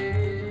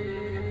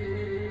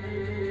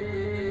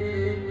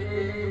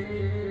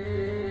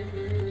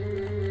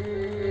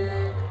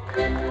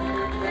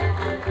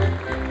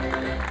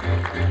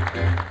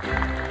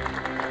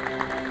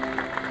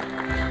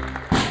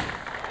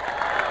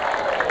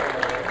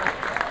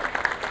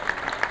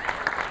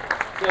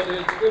 So the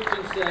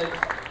inscription says,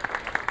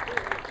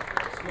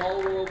 small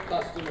world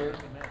customer,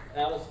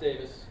 Alice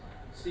Davis,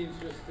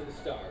 seamstress to the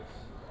stars.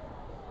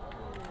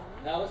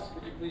 Alice,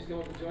 would you please come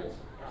up and join us?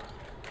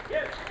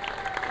 Yes.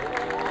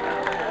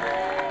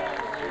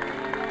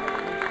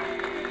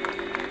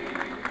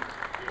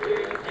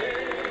 We'll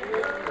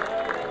take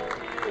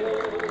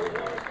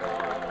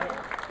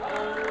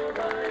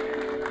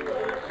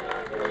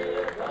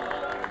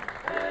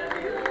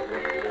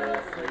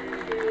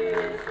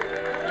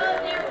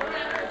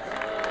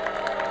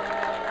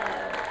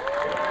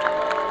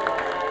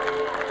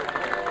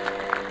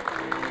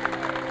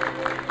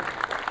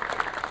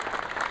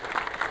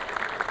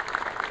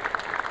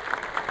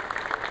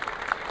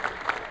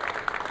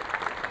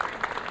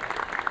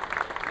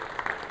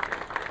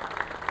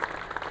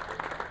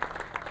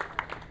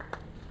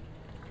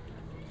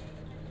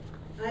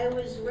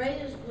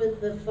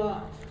the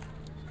thought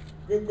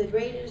that the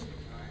greatest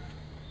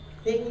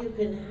thing you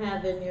can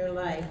have in your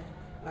life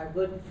are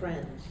good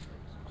friends.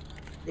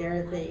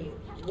 They're the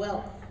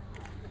wealth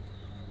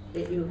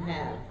that you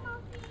have.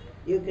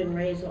 You can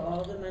raise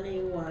all the money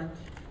you want,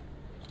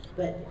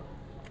 but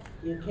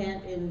you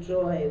can't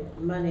enjoy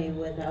money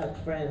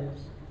without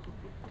friends.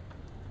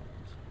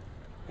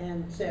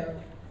 And so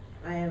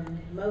I am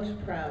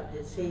most proud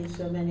to see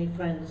so many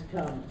friends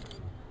come.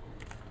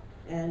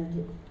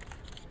 And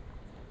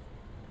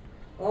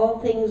all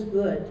things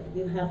good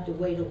you have to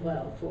wait a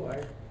while for.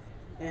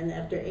 And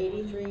after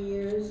 83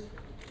 years,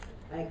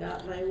 I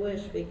got my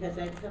wish because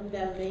I'd come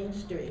down Main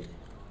Street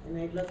and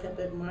I'd look up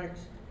at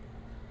Mark's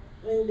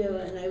window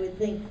and I would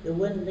think the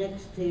one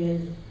next to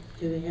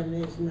him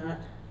is not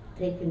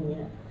taken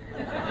yet.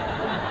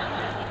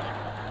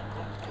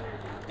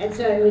 And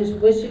so I was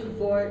wishing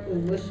for it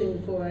and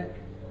wishing for it.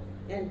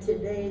 And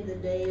today the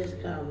day has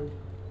come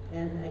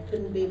and I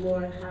couldn't be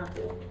more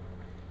happy,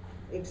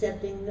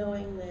 excepting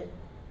knowing that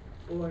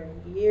for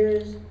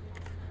years,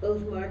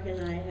 both Mark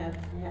and I have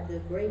had the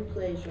great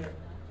pleasure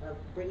of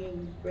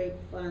bringing great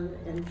fun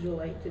and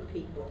joy to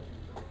people.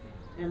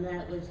 And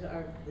that was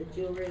the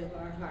jewelry of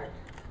our heart,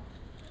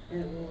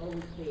 and it will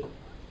always be.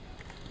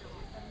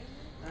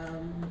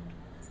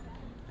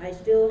 I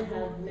still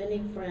have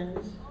many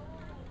friends,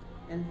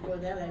 and for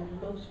that I'm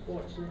most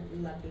fortunate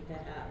and lucky to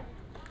have.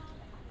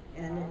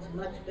 And it's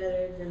much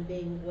better than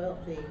being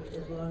wealthy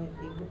as long as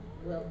you're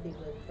wealthy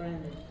with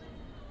friends.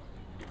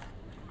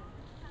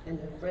 And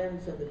the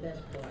friends are the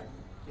best part.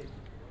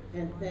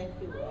 And thank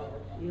you all.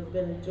 You've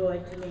been a joy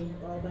to me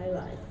all my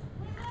life.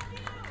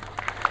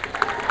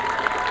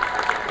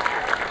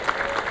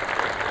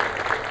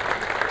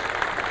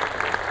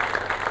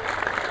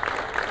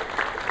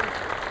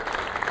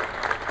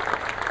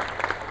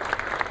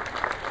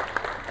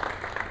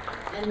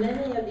 And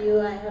many of you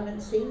I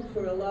haven't seen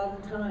for a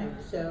long time,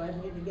 so I'm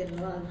going to get a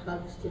lot of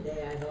hugs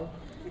today, I hope.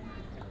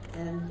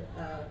 And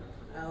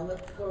I'll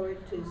look forward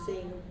to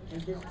seeing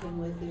and visiting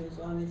with you as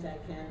long as I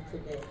can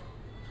today.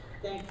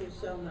 Thank you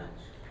so much.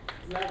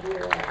 Love you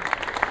all.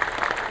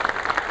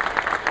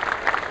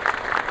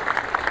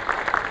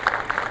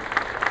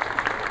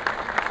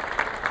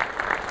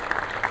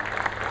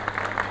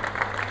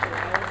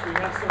 We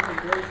have something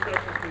very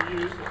special for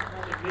you. So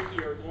Tom and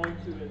Mickey are going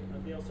to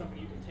unveil something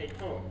you can take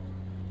home,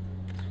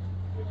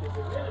 which is a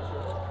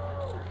miniature.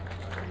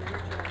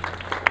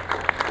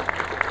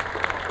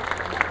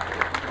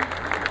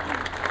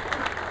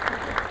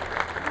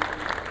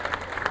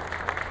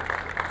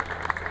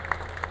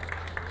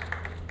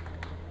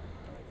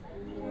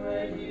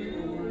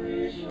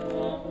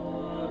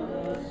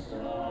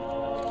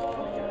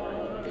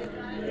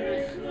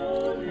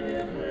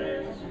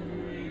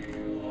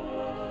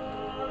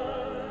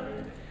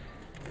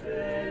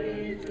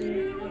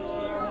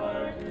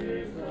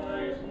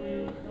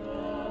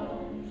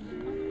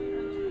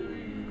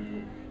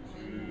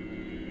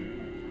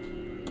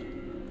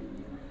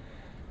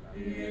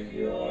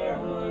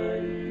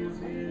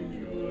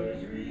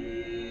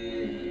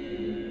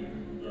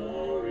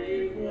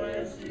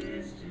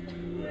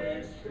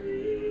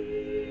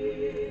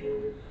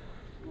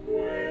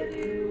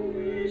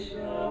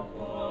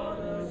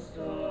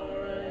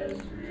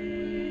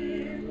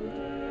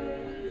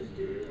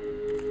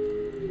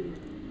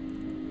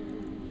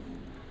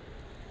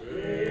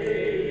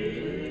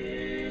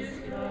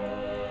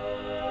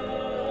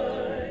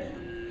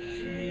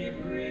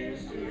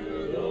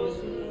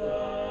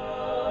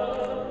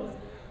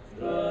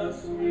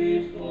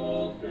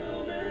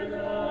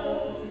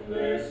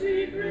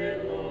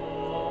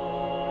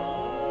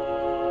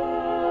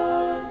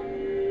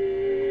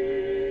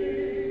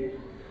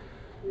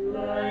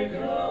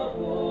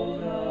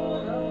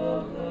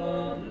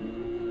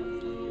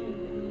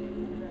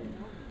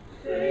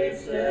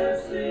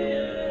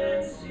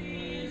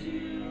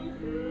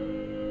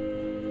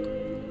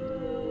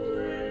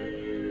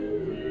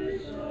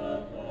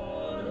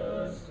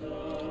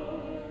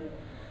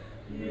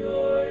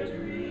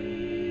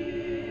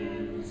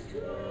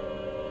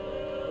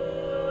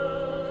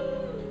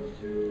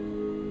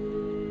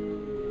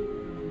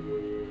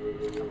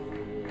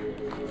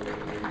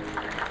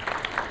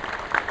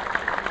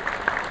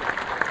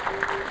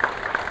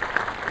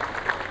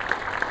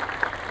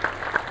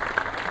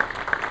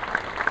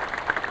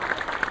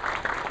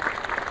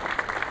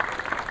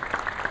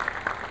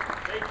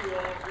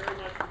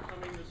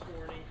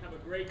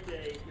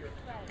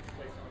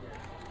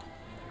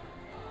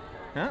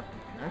 Huh?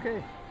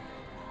 Okay.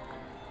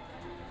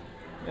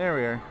 There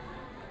we are.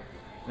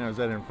 Now, is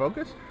that in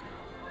focus?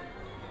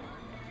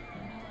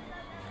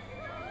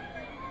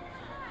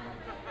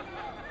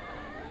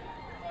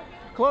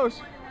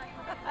 Close.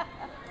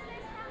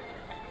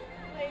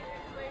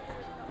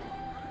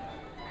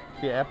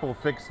 See, Apple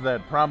fixed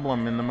that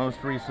problem in the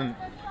most recent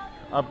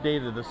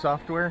update of the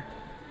software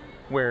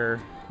where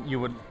you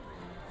would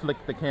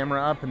flick the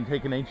camera up and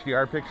take an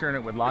HDR picture and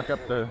it would lock up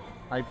the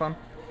iPhone.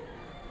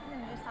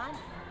 New sign.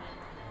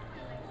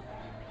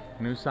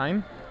 New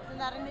sign? Isn't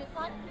that a new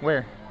sign?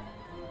 Where?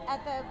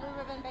 At the Blue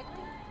Ribbon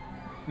Bakery.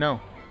 No.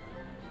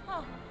 Huh.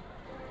 Huh.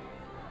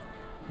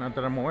 Not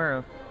that I'm aware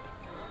of.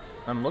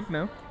 Doesn't look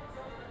new.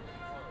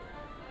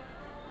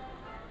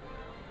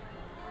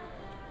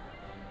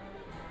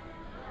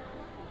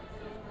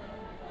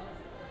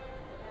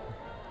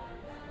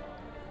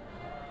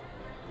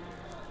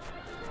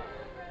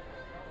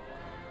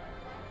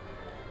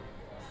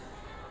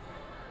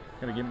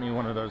 Gotta get me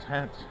one of those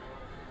hats.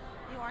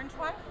 The orange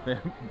one?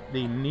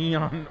 The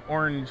neon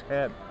orange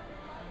hat.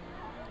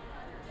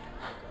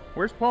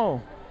 Where's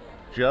Paul?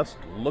 Just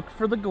look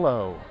for the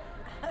glow.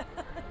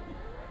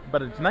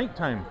 But it's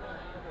nighttime.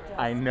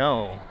 I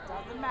know.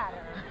 Doesn't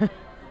matter.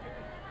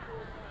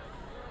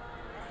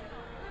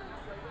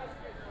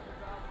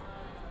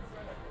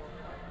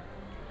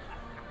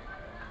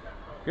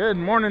 Good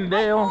morning,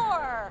 Dale.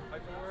 Four.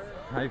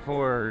 High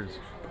fours.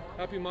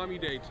 Happy Mommy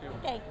Day, too.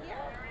 Thank you.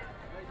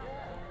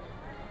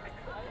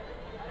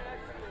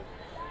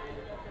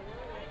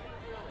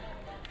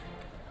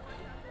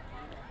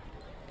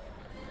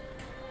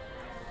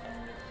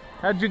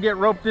 How'd you get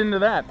roped into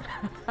that?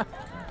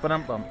 But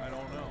I'm bummed. I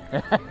don't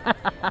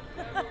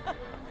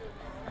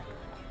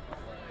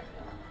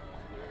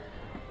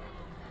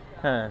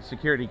know.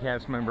 Security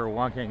cast member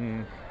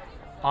walking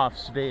off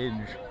stage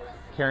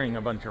carrying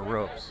a bunch of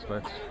ropes.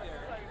 That's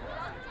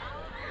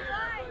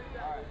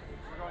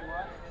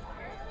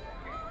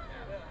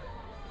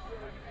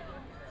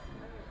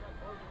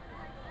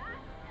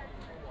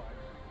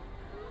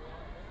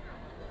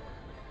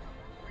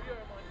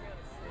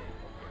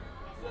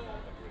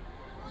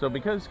so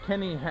because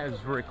Kenny has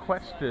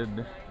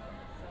requested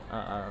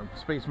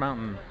Space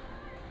Mountain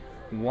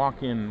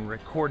walk-in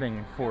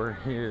recording for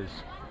his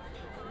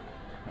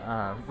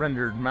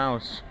rendered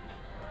mouse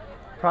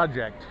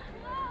project,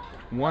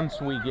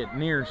 once we get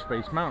near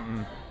Space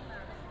Mountain,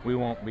 we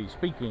won't be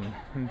speaking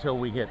until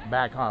we get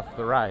back off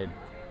the ride.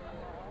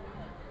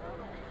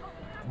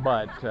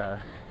 But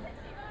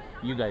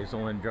you guys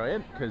will enjoy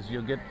it because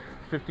you'll get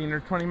 15 or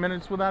 20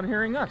 minutes without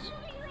hearing us.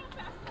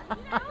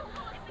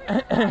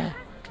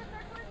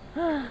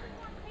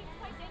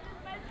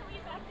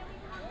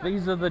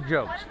 These are the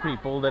jokes,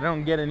 people. They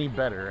don't get any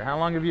better. How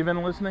long have you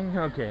been listening?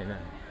 Okay, then.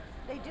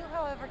 They do,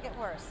 however, get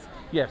worse.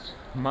 Yes,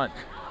 much.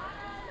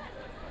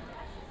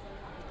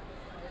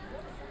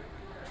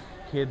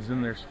 Kids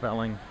and their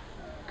spelling.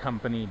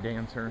 Company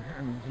dancer.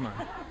 I mean, come on.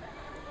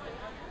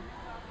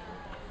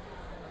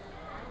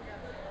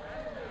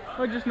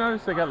 Oh, I just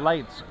noticed they got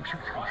lights.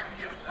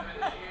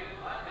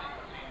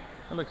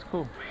 That looks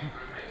cool.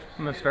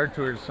 And the Star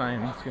Tours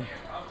sign. Let's go.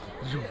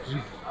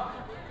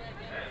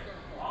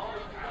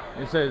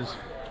 It says,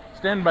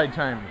 standby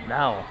time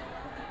now.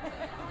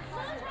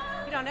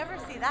 You don't ever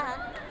see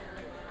that.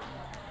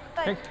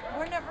 But Hey.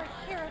 we're never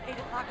here at 8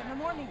 o'clock in the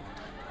morning.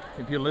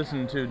 If you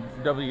listen to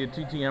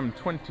WTTM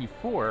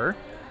 24,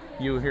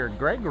 you hear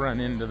Greg run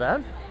into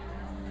that.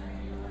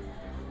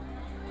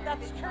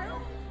 That's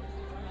true.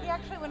 He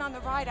actually went on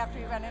the ride after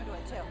he ran into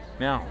it, too.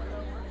 Now,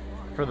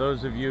 for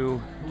those of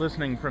you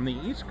listening from the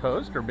East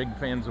Coast or big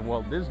fans of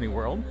Walt Disney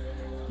World,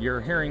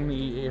 you're hearing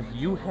the If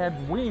You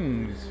Had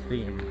Wings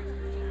theme.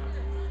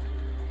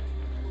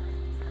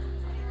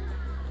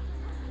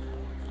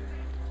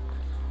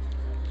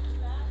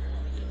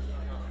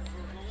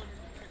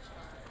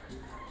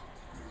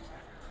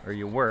 Or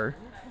you were.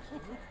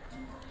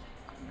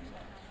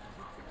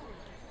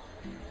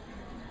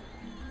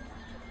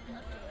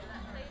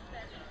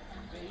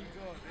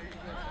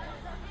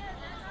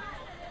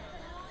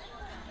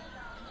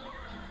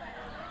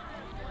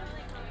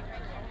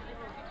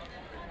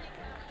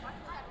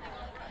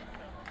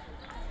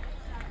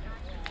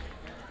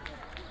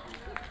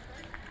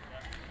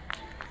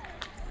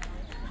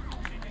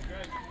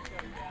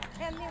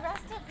 And the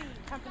rest of the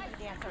company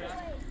dancers.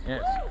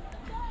 Yes.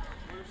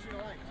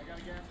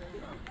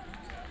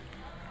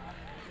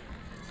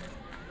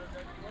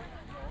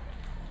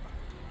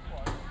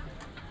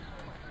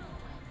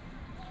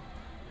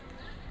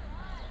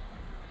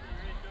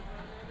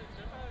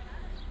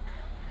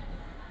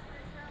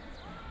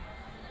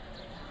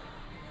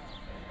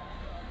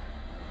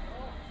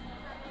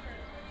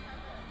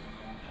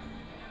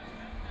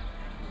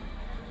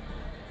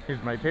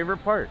 Here's my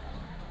favorite part.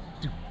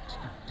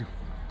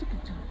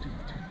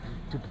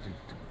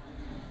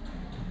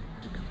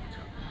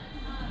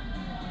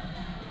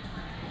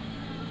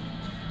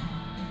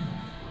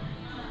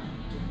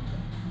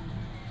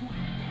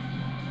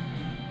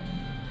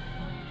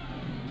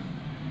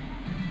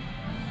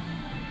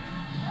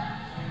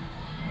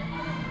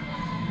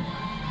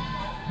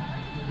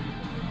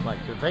 I'd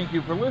like to thank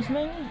you for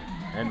listening,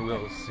 and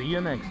we'll see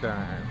you next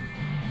time.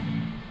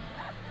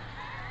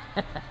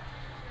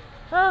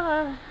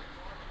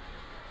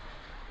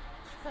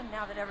 So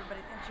now that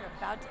everybody thinks you're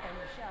about to end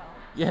the show.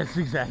 Yes,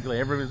 exactly.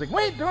 Everybody's like,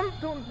 wait, don't,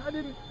 I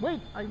didn't,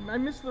 wait, I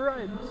missed the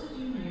ride.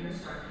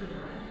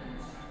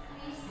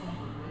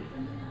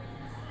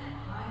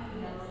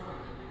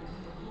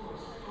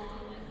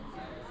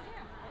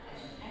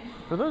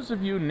 For those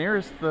of you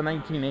nearest the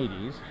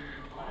 1980s,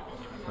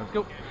 let's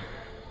go.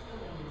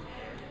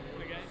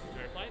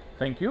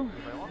 Thank you.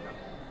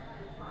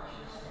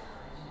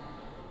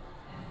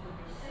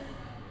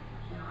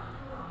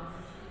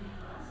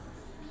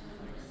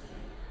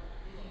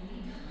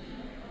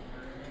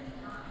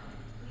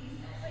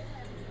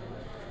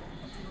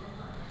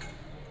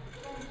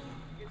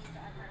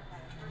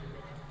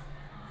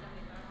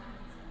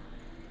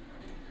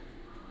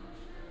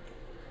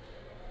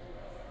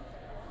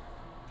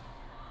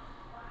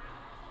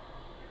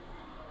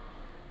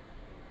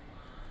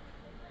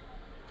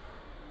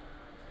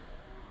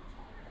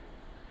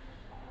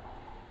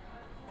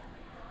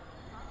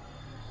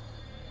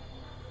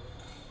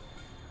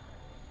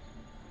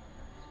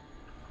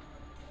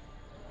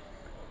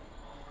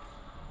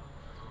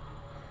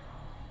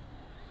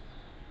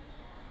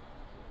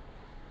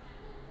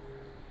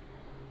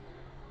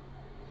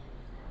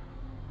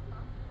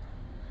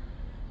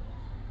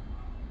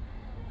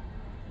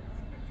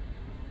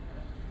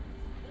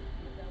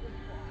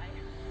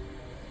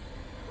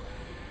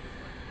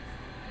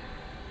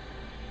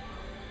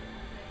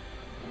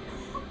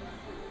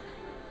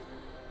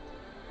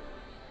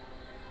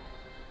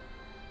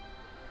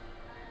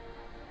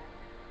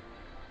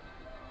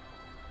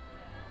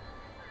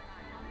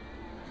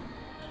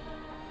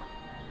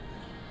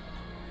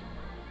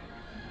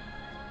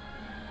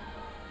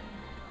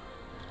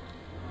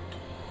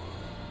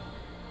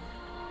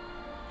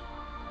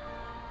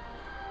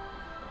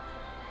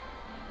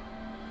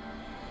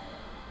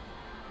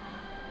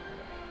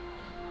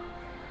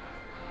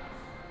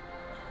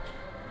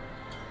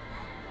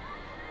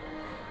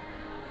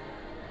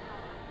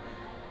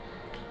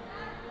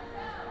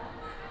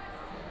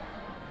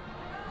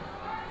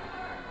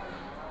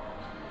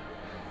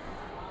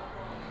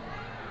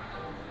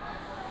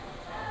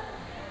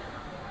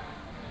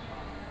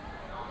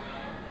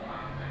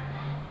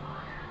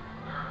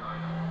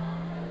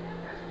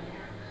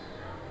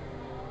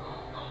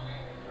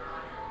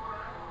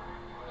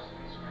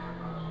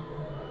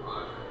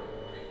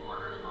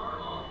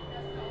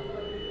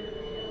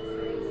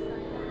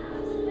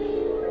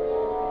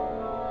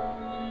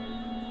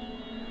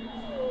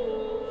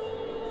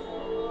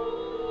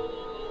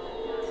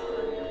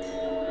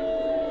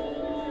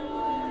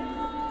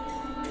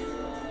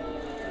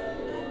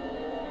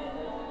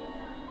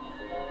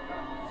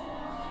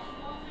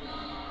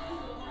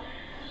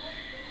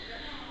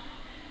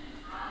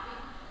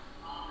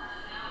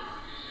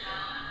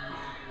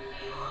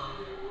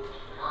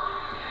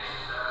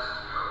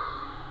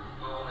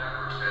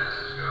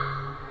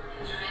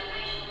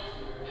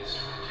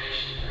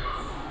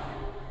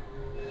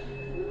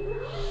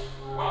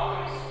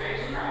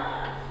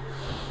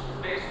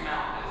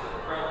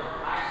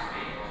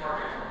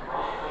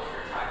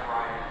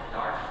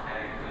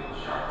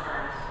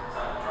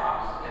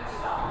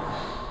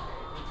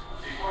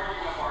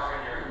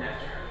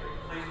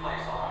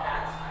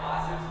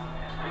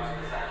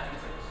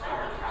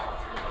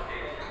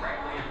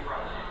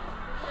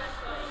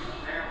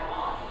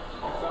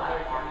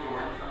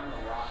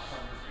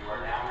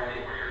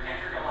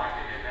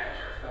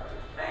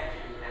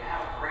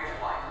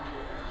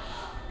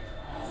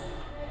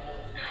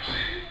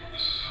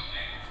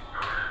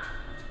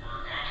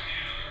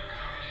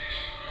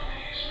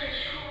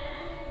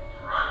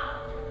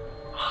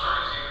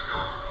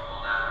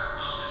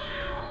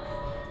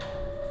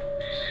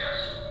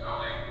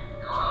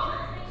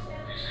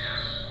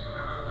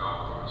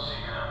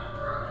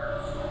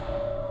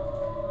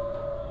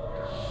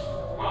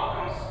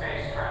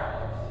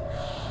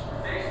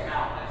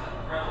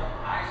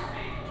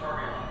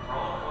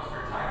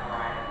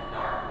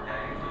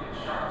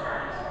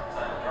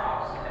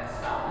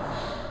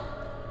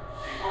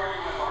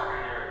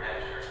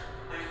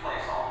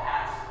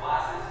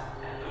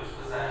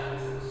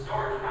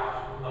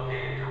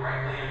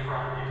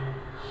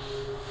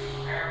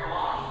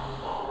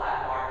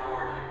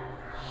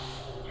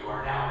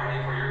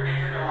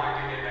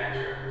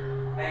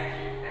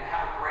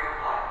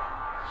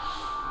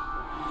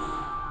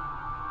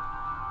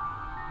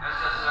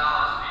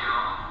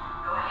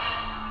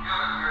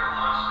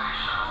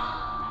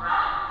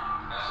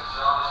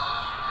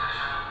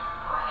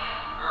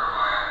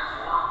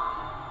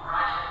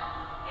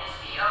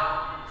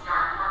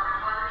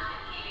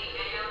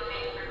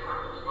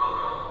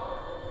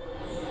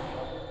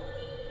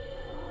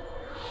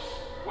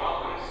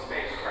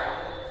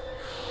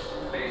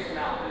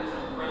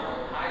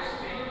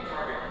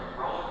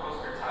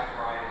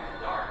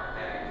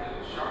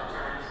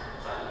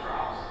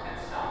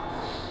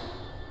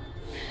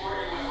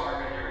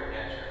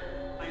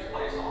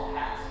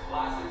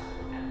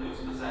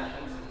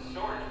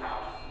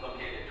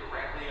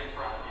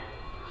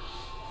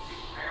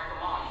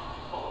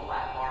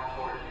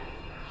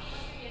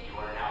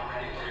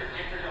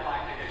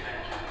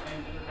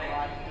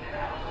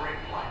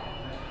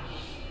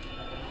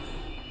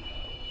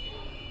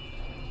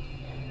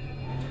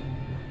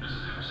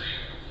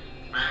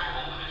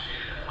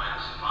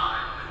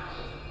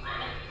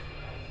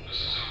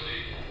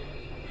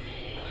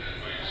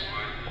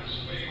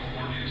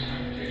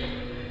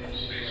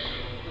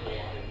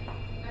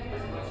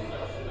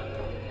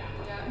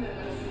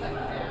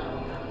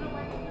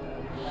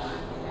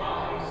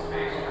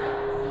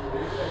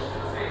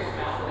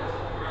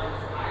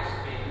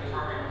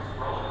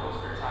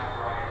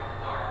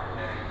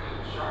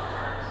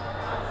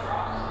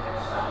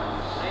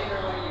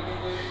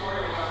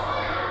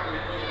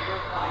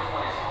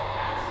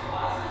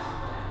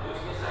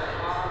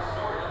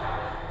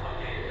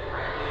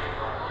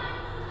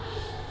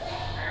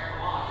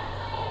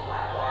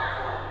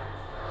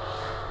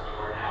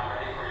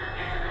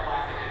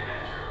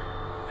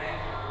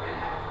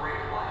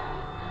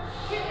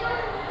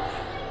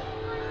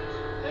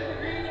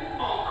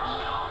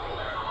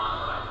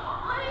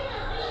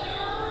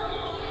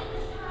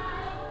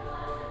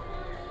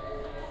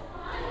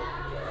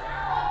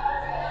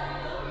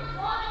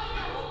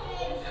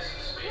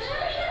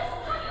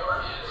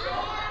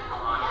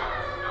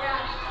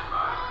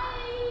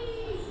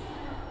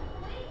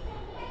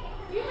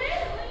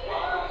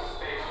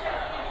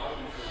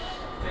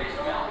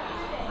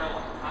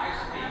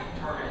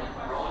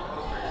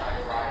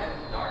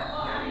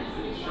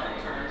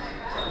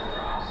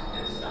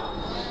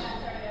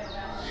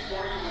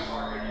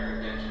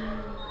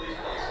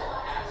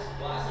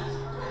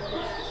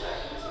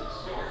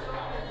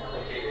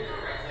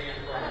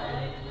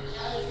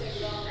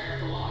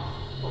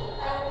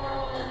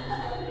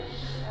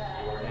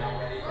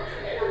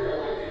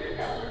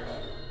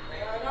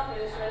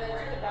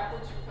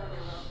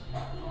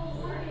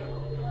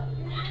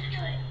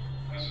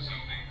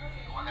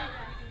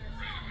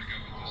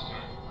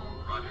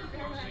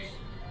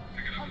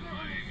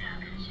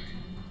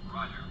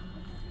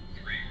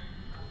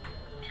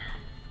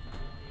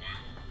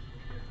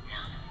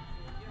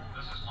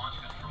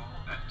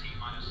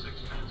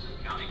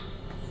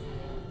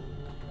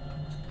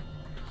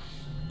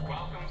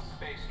 Welcome,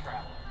 space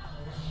travel.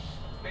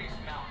 Space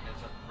Mountain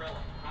is a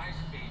thrilling,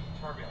 high-speed,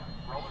 turbulent,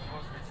 roller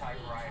coaster type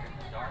ride in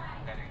the dark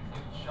that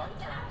includes sharp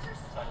turns,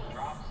 sudden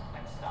drops,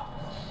 and stops.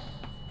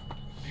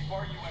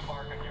 Before you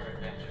embark on your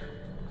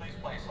adventure, please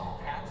place all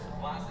hats,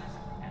 glasses,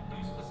 and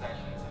loose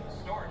possessions in the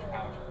storage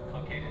pouch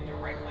located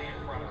directly in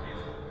front of you.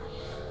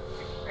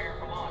 To prepare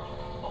for launch,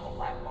 pull the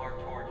lap bar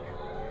toward you.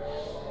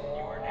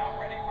 You are now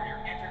ready for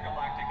your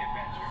intergalactic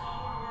adventure.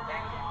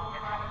 Thank you,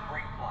 and have a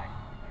great flight.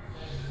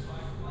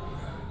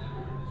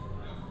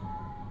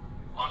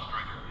 Launch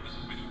director, this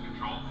is Mission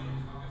Control.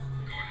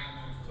 Go ahead.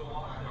 We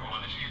will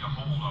initiate a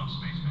hold on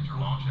Space Venture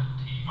launch at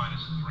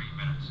T-minus 3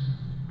 minutes.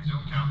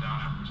 Resume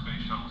countdown after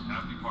space shuttles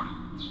have departed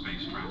the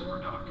space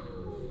transfer dock.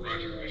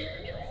 Roger, Mission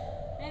Control.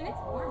 Man, it's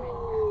warm in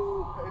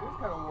here. It is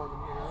kind of warm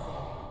in here.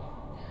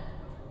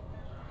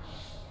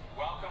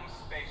 Welcome,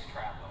 space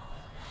travelers.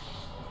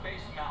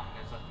 Space Mountain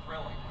is a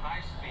thrilling,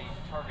 high-speed,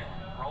 turbulent,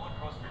 roller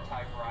coaster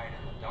type ride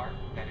in the dark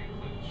that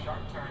includes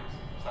sharp turns,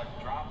 sudden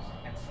drops,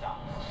 and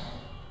stops.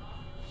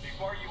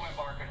 Before you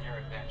embark on your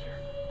adventure,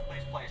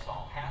 please place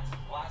all hats,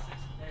 glasses,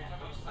 and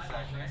loose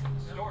possessions in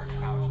the storage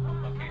pouch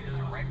located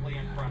directly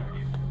in front of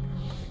you.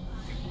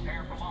 To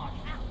prepare for launch,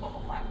 pull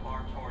the lap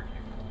bar toward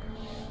you.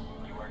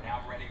 You are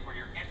now ready for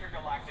your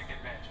intergalactic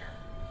adventure.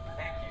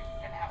 Thank you,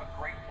 and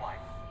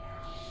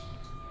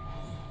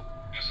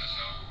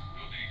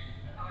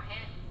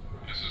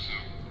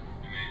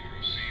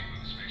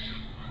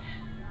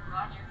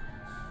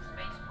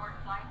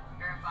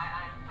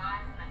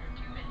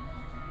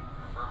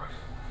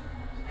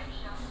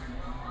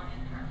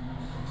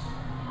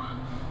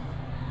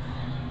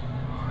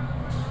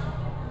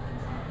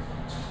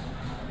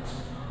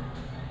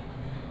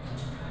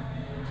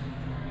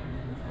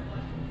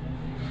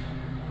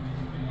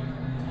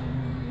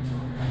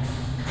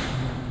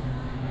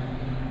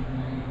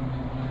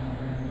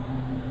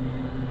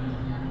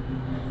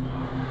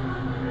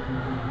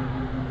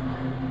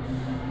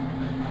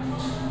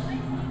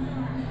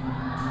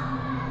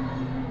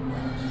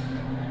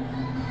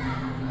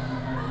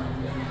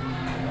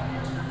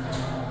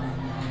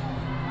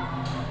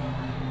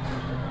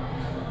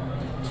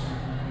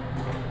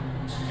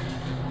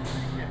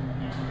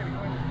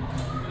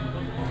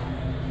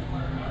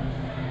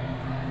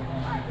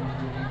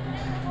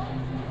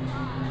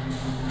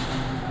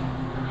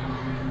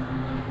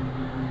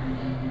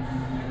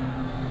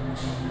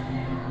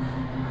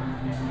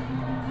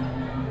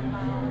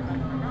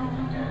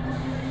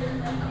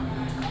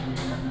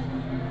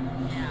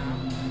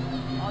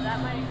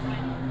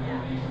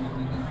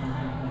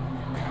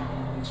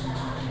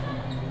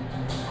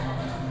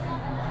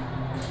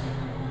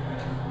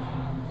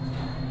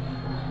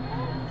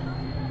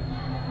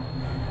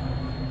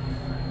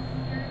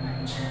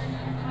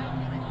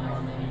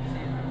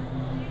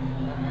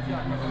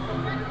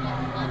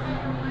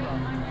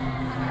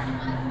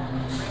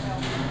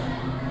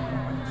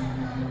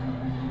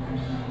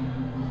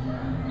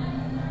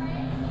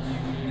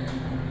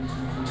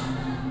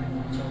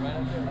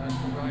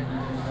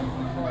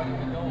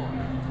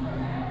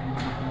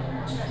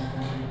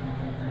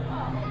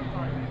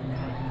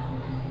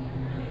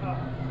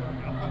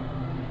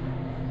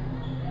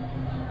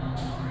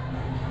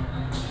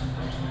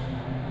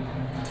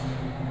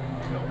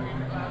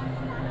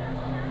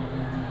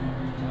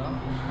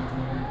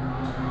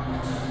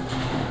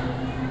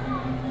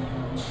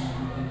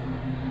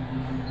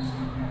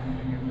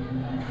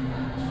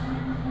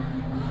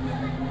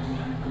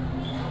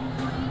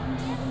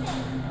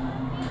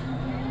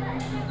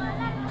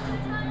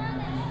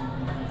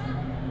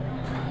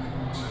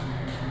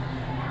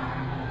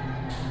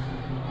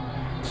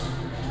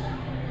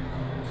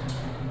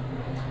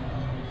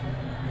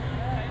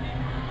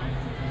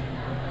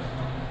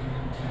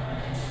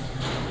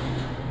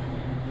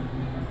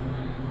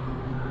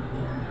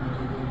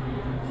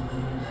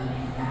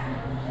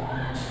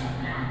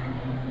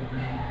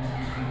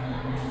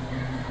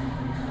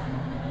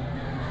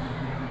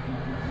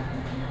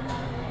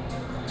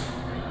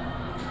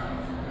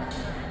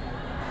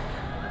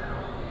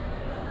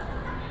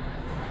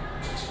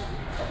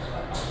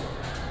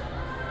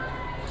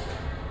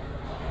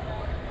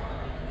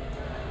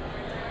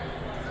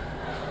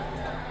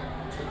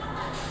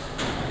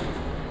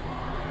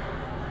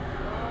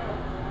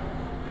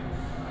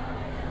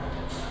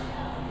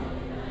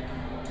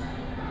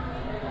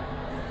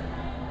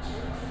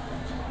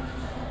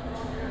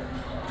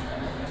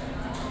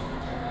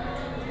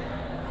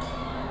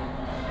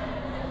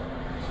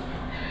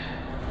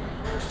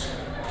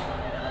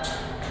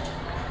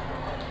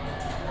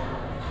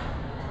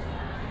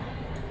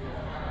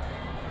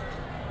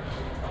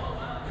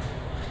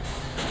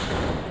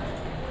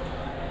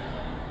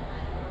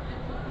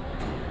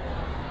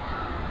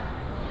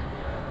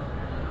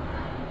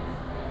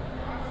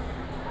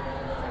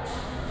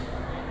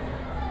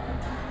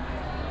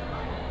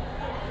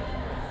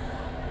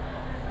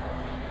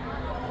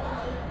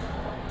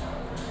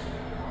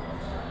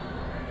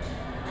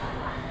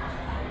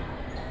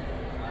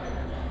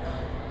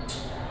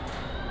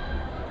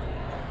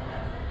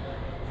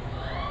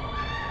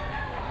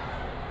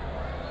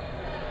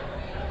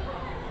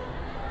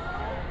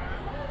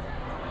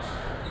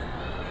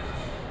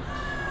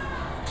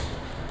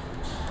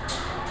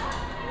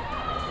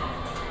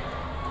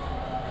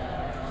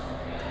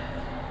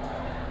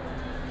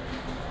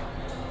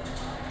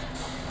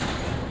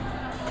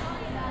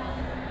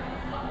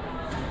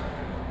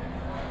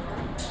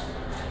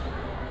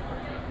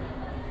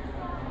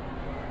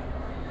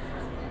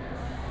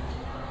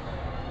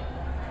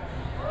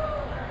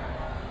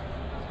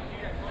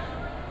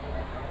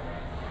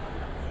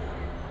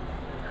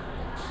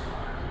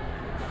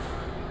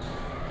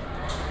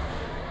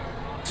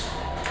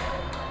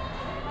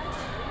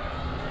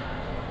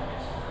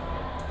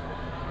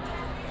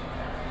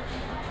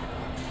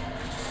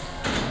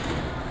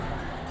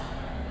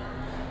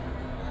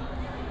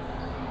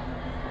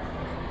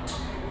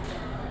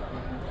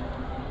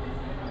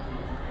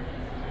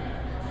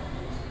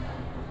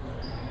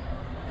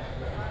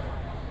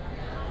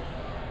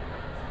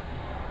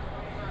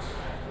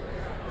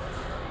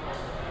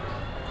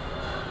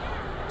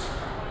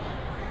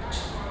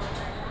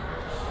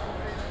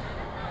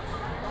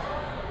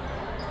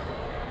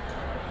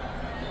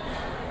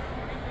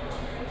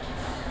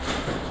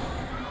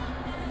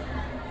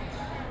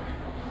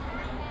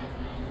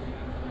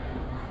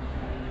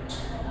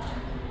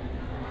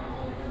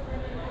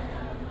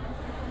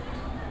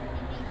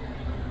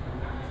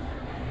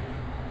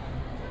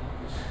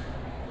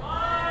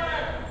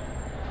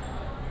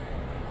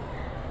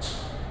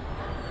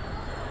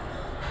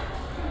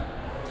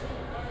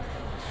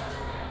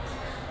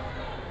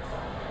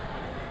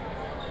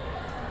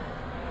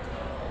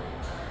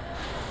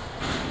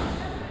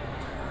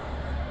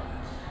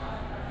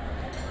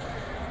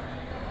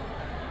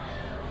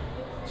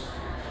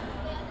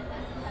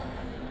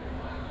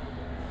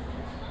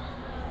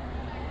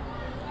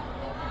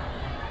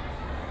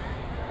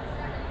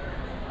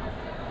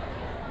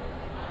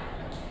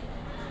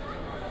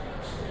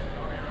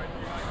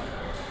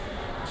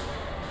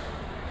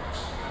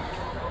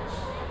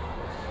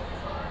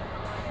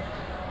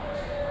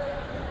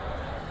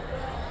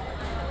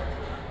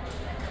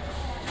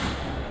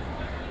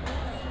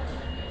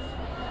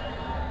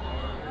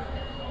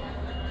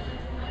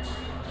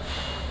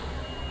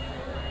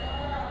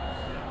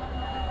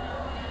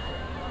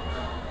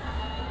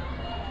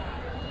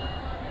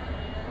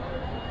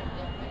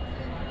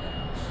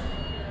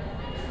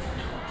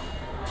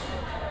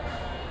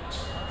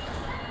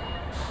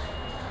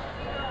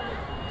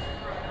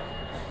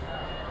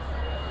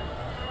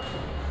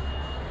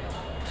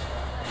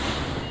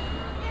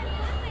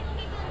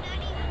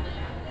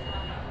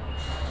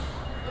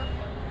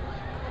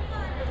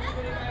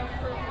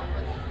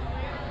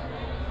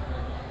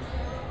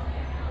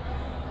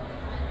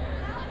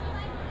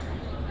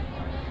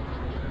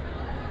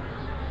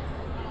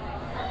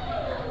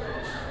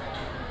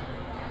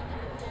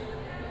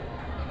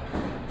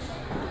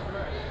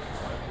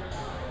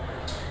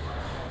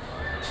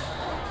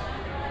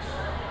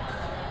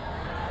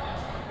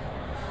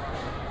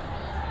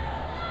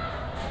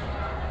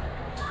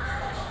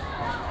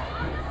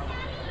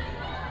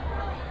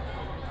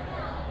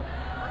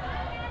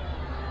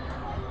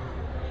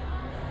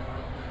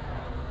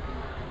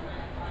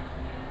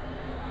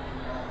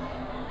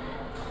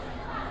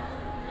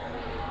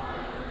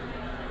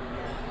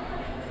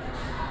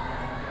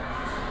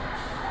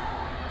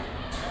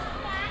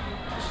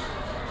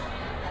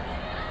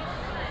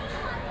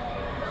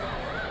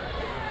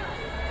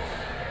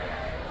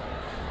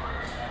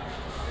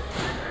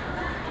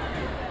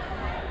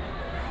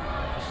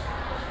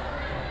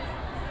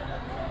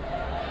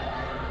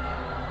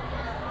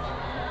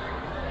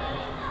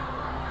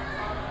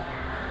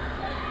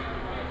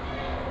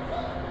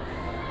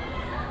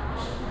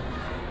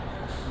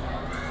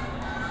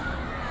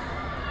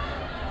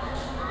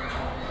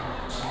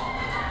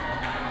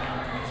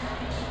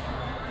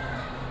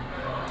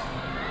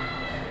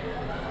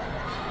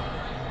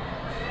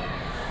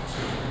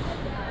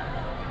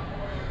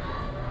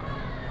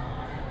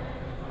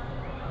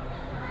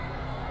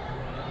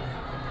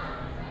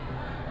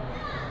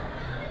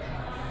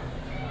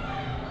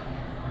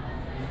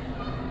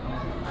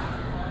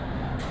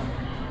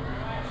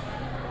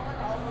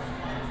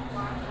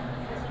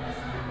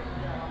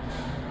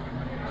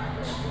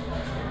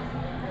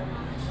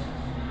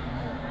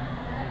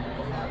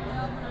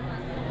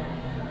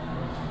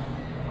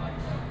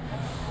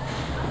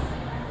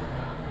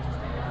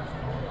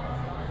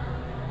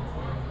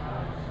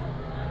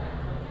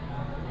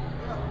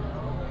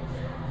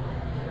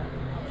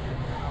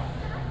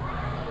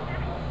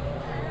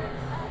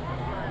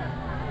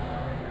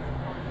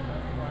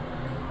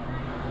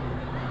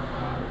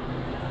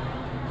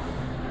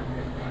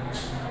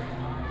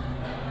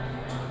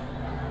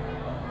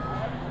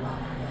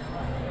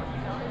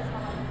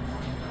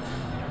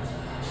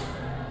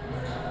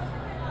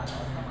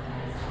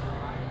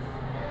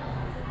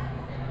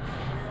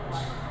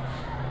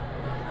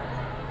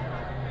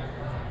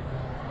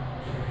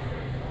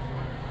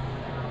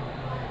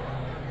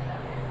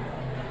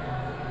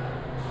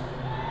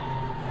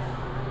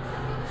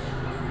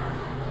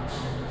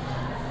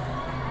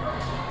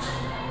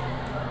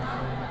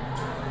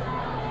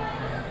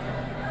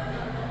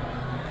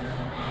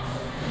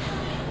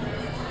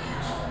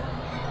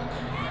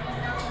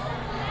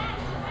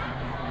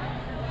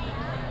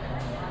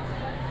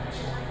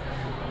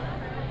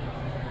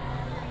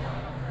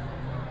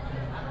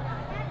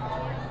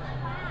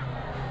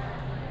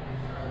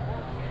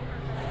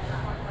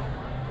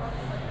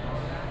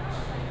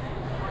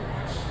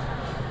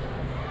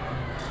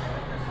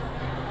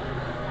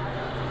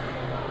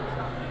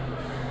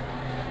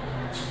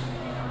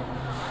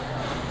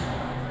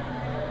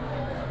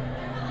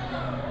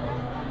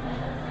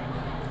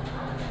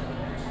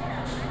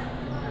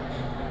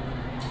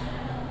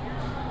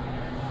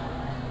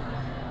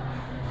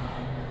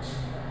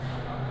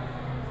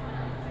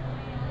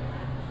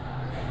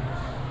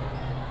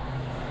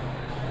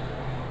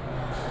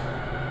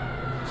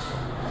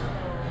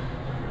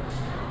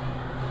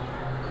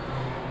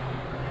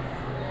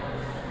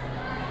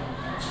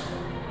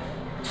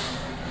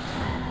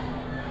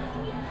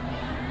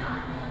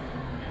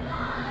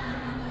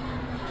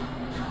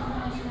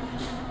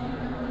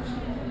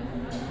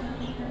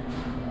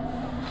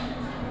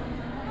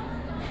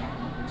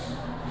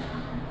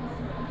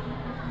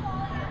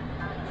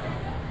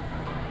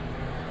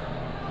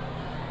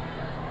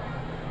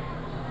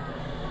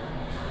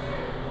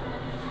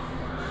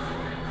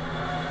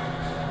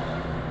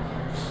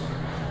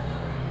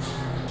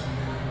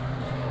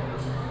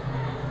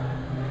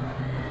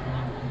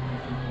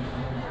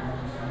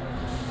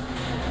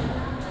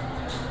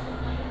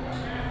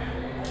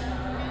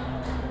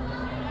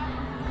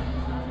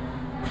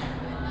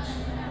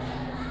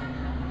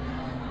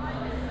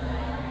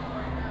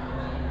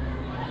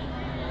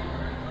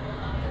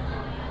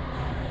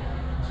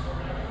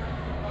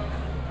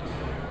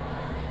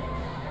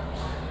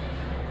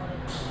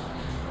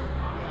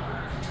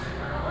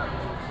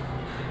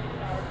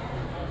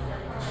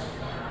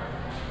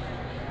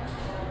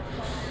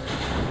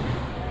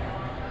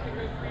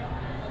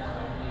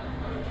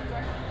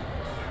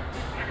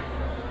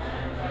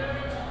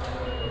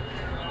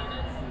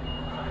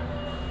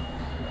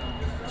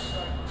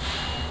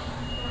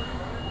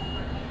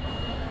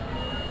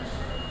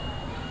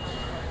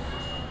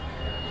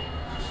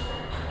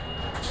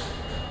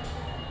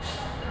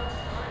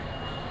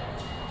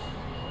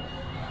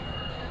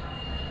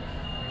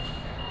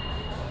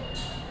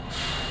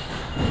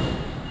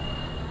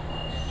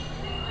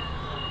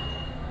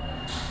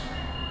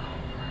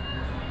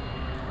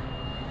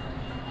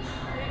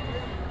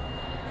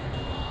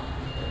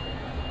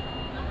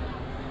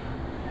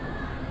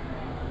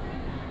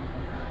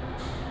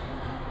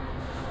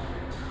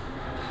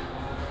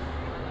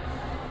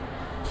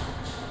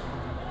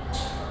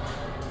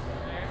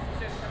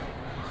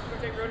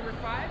row number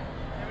 5.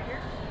 Over here.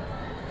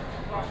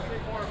 Well, 3,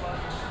 4 of us.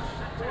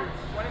 2.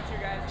 1 and 2,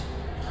 guys.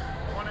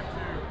 1 and 2.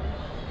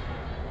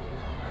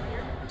 Over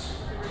here.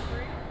 2 or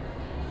 3.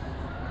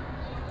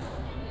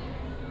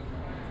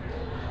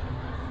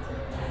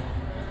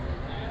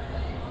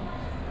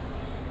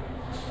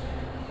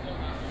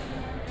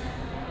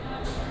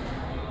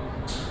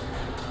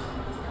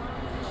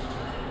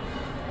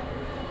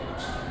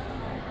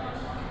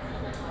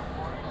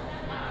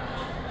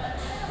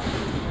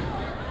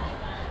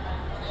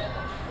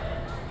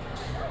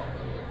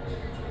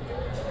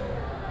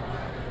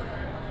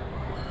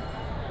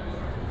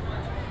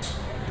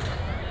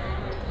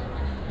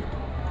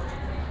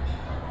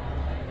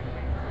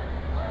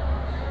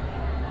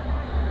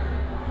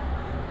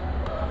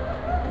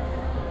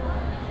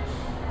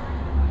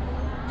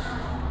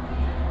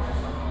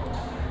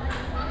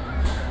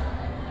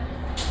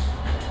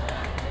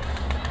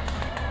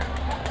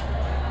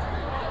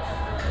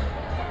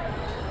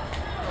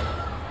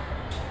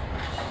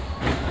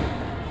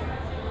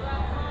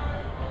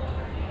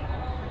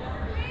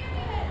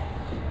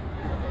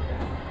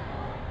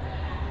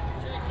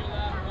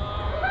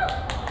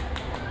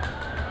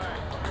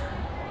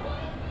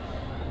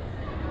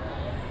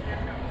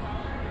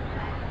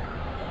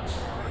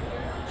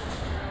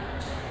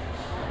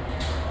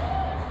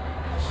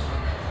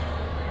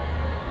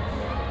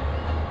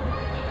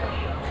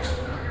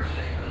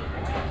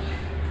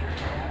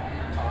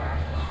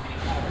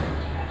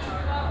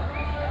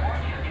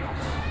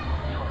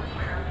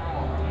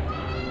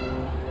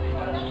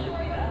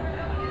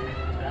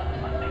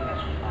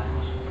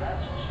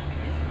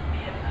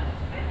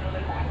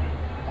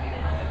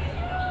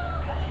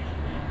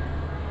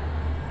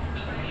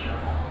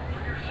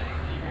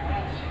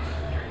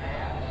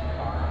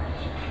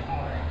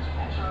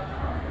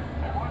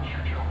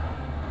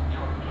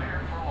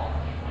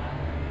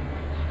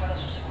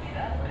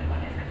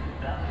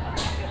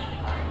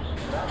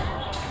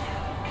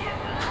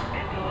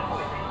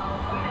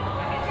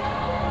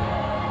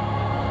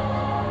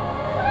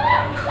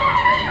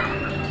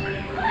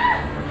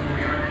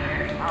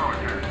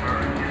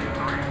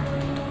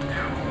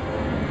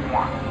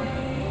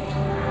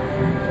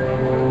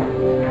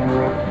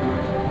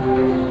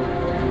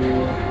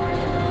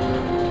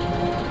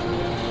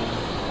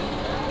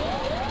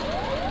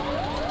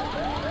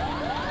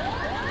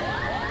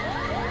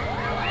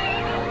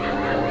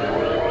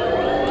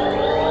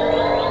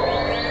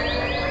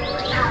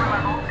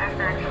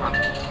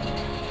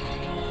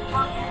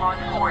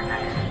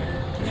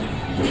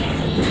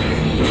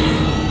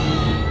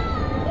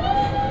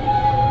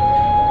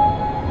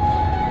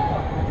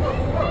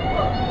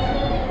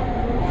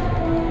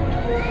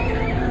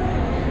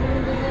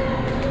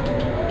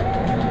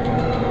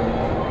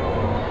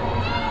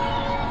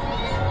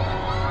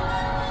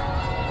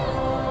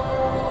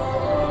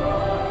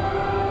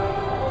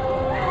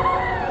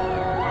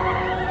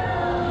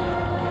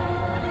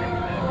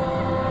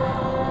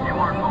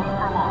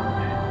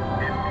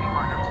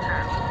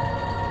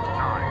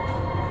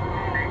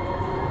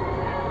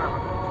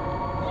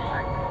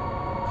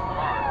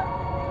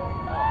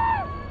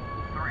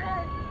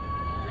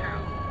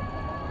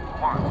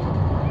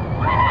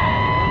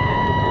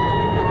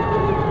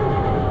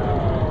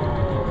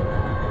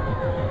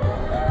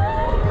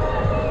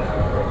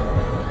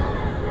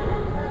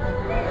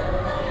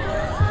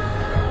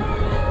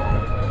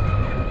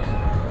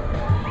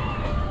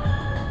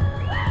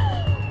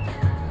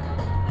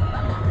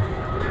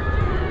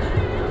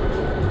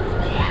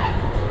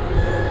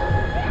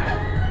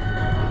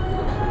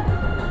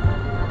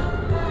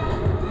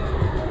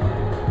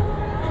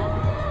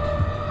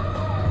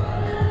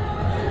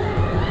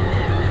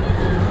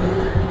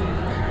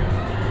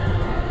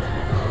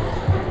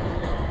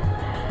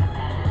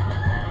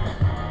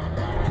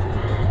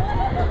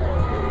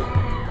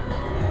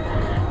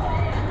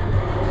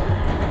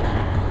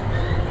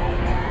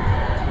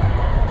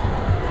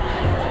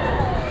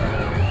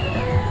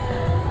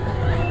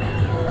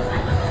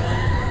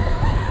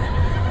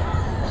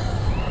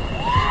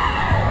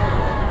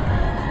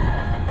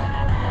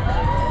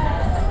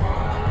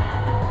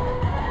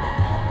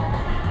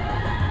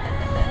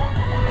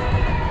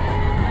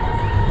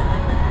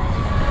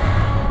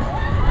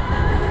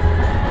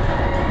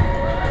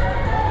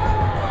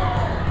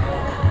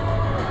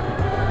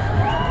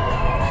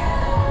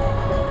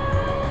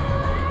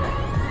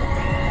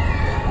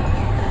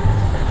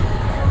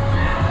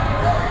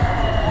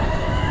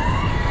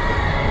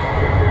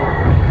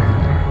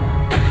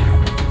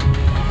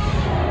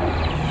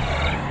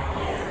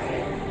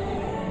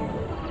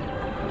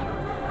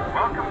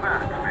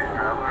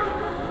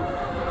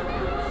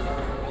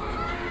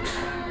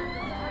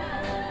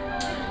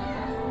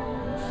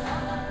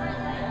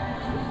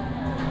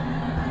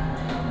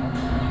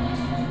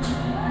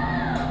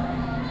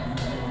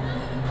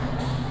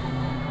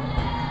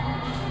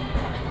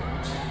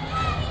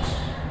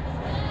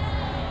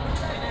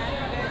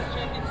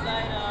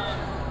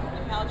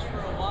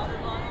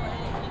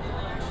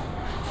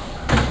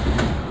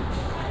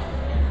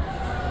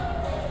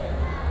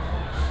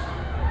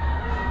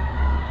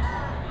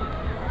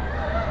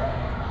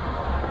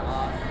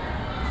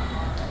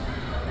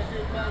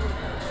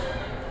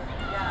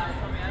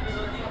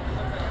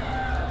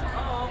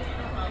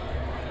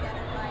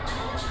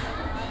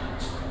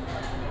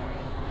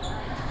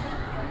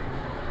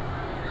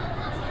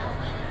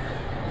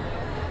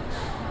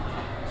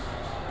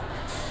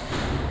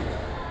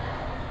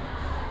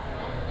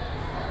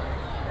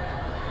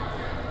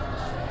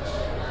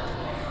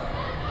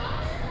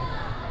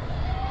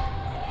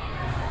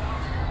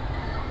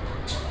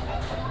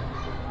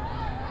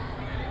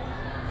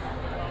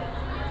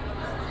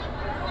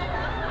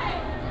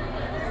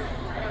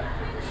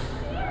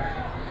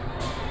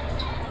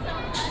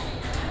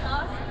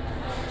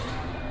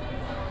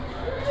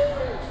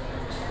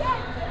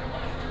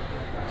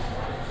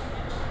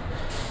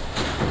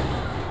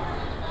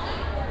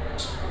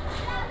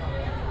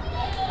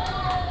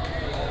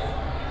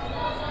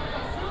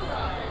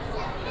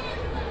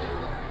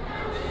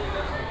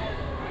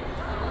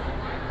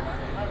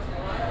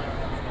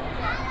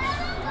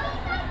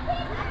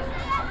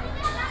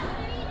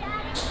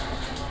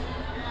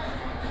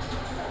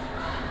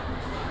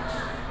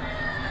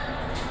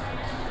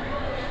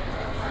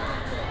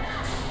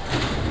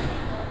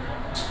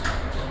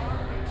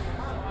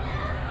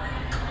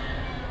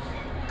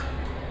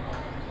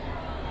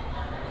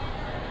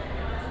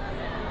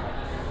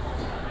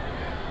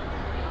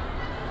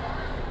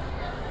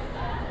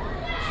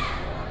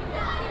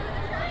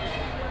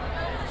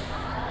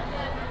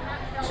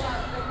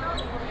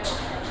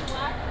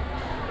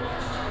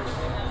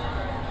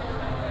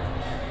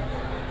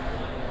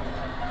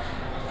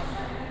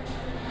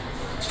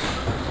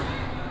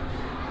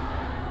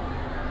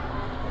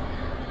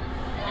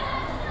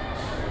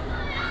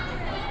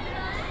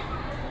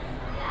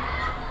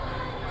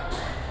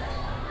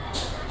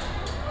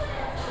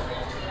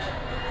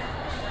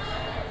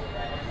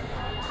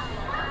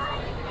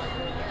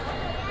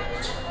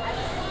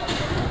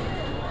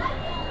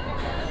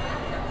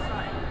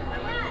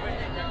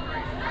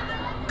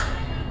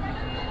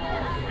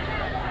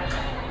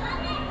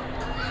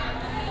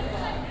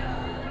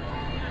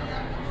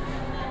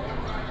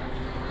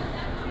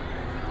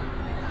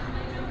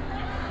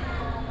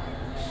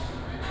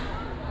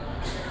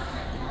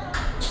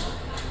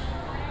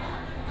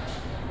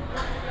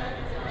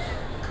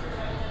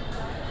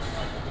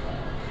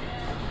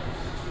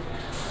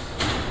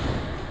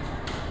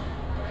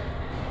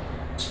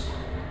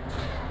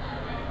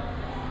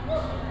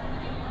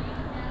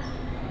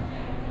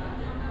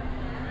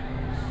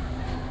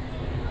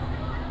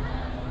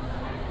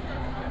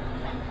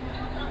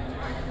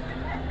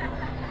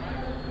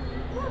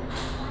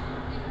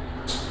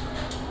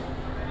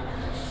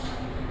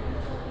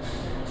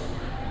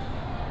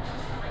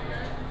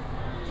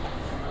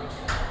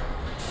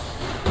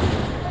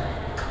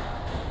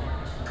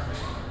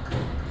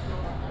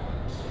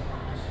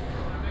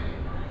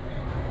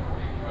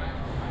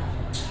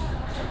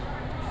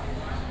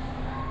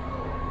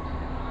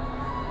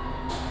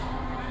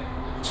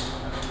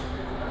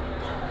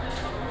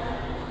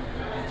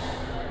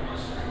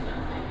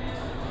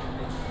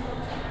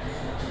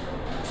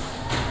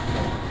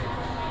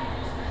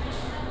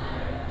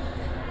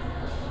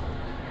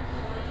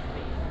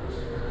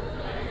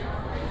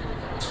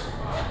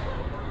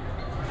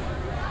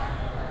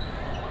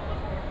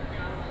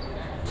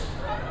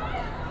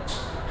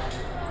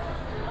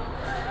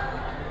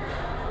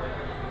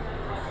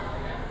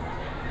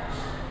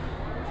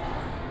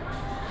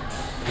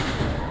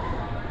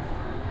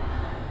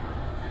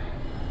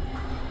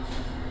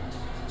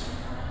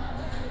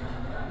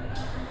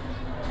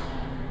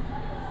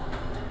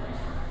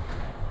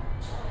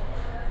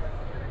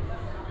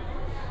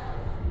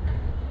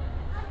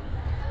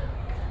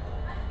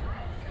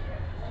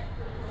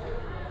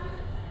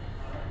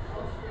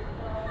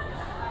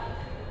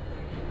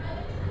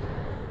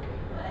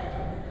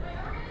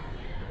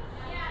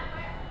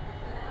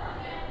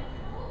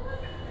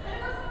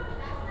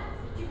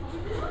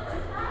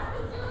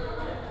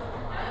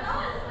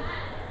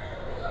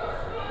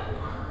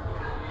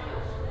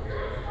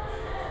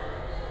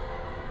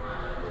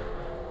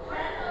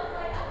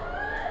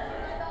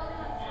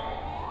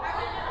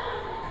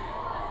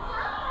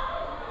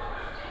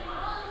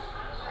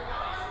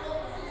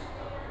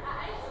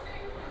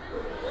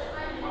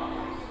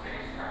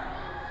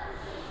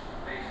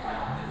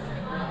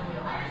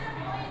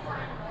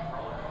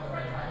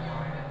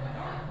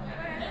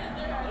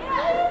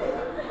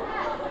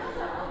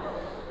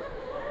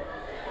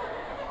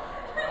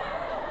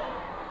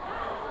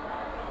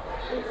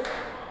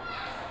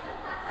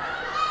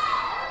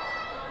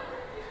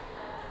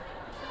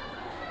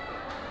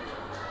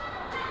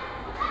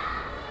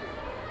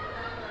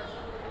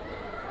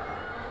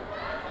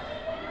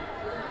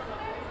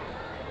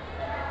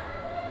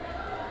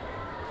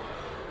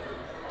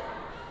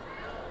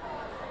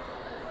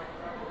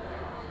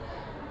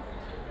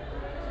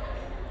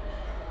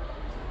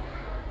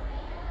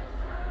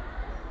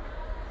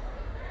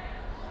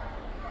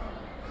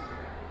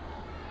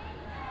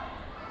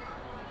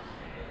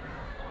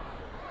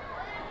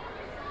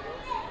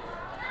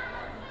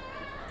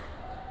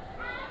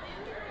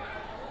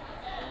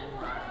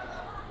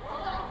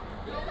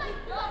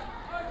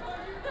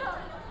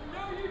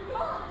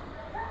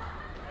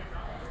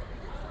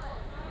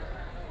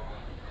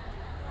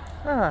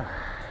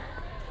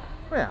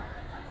 Well,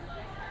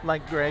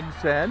 like Greg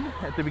said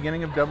at the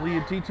beginning of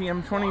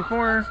WTTM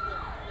 24,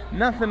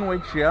 nothing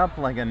wakes you up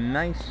like a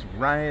nice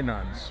ride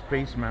on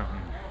Space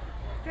Mountain.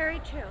 Very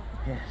true.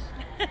 Yes.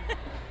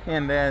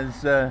 And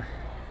as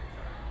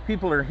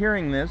people are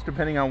hearing this,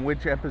 depending on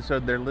which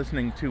episode they're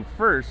listening to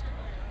first,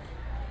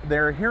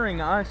 they're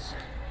hearing us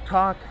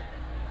talk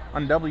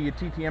on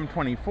WTTM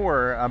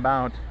 24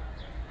 about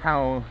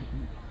how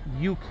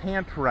you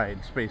can't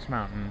ride Space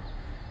Mountain.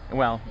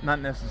 Well, not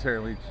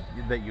necessarily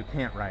that you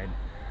can't ride,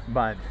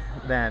 but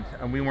that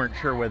we weren't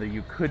sure whether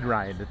you could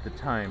ride at the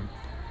time.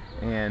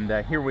 And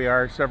here we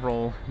are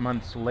several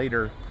months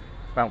later,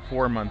 about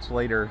 4 months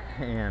later,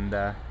 and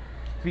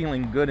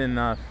feeling good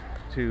enough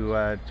to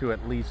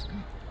at least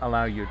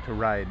allow you to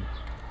ride.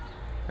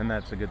 And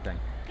that's a good thing.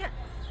 Yes.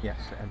 Yes,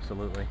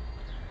 absolutely.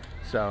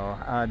 So,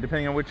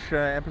 depending on which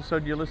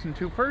episode you listen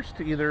to first,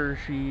 either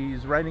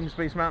she's riding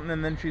Space Mountain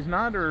and then she's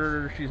not,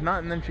 or she's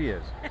not and then she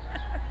is.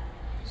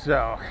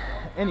 So,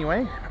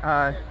 anyway,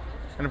 and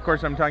of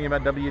course I'm talking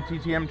about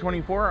WTTM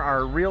 24,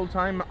 our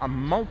real-time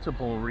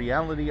multiple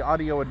reality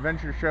audio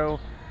adventure show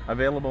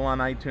available on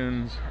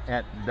iTunes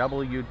at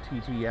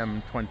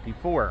WTTM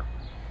 24.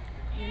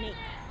 Unique.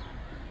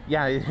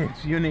 Yeah,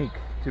 it's unique,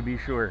 to be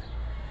sure.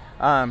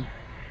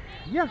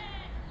 Yeah.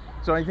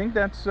 So I think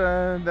that's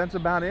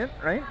about it,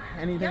 right?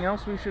 Anything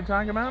else we should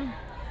talk about?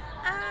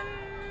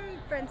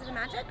 Friends of the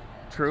Magic.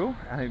 True.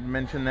 I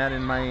mentioned that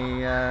in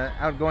my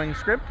outgoing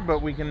script,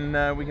 but we can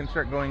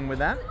start going with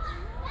that.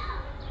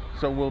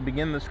 So we'll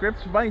begin the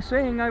script by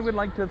saying I would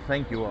like to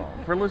thank you all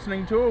for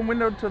listening to A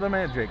Window to the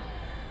Magic,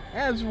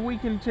 as we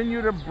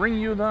continue to bring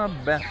you the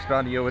best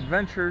audio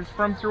adventures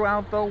from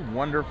throughout the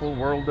wonderful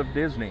world of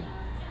Disney.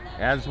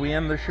 As we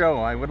end the show,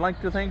 I would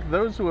like to thank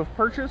those who have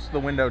purchased the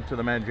Window to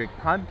the Magic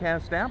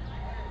podcast app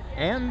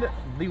and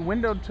the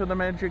Window to the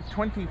Magic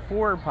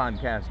 24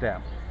 podcast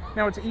app.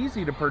 Now, it's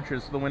easy to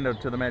purchase the Window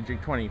to the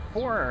Magic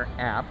 24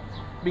 app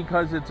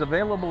because it's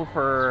available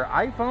for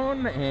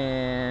iPhone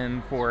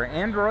and for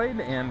Android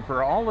and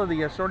for all of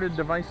the assorted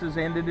devices,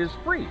 and it is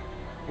free,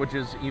 which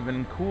is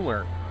even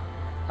cooler.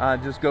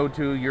 Just go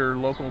to your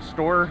local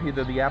store,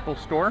 either the Apple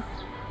Store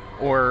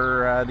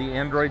or the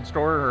Android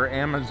Store, or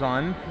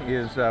Amazon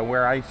is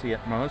where I see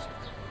it most,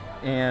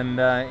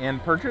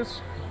 and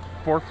purchase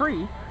for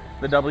free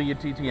the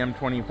WTTM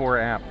 24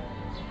 app.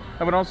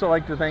 I would also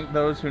like to thank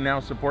those who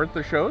now support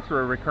the show through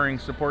a recurring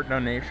support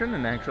donation.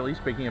 And actually,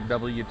 speaking of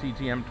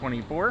WTTM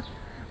 24,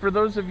 for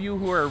those of you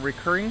who are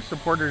recurring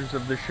supporters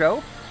of the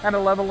show at a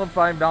level of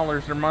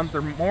 $5 a month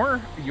or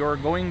more, you're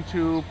going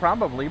to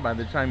probably, by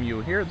the time you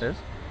hear this,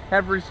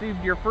 have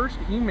received your first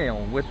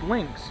email with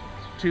links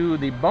to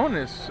the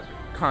bonus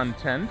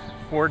content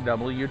for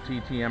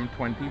WTTM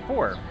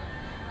 24.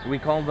 We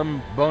call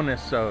them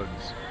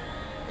bonus-odes.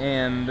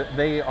 And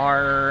they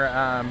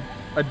are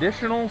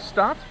additional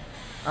stuff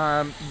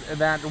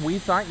that we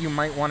thought you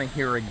might want to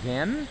hear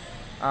again,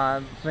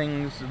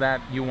 things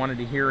that you wanted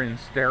to hear in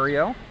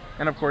stereo.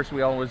 And of course,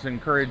 we always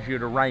encourage you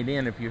to write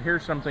in if you hear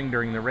something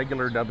during the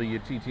regular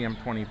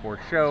WTTM 24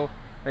 show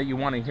that you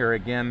want to hear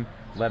again.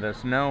 Let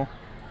us know,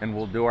 and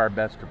we'll do our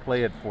best to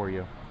play it for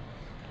you.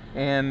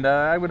 And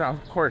I would,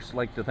 of course,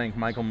 like to thank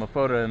Michael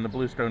Mafoda and the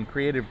Bluestone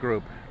Creative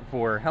Group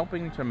for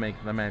helping to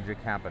make the magic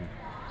happen.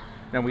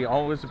 Now, we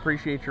always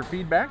appreciate your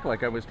feedback,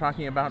 like I was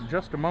talking about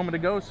just a moment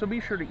ago, so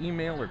be sure to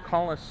email or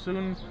call us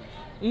soon.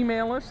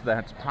 Email us,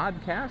 that's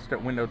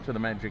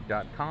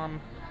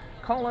podcast@windowtothemagic.com.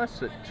 Call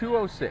us at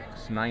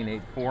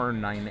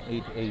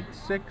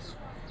 206-984-9886.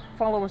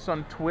 Follow us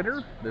on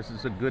Twitter. This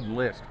is a good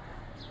list.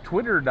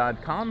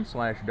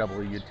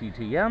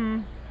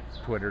 Twitter.com/WTTM,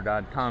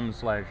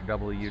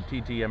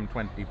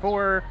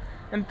 Twitter.com/WTTM24,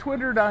 and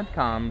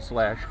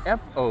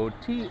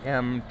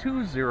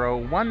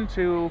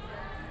Twitter.com/FOTM2012.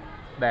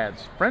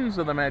 That's Friends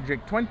of the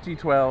Magic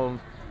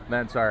 2012.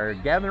 That's our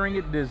gathering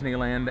at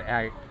Disneyland.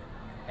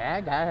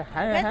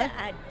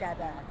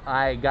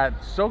 I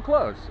got so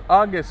close.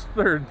 August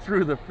 3rd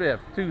through the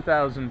 5th,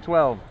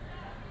 2012.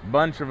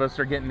 Bunch of us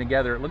are getting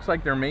together. It looks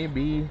like there may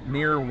be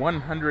near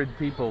 100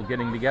 people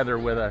getting together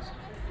with us.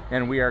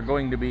 And we are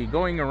going to be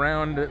going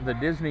around the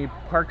Disney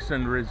parks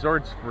and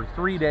resorts for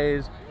 3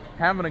 days,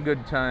 having a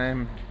good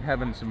time,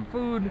 having some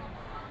food,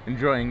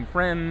 enjoying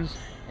friends,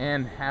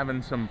 and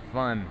having some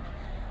fun.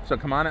 So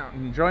come on out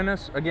and join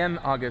us again,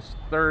 August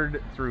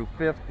 3rd through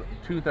 5th,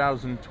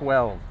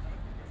 2012.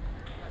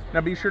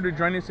 Now be sure to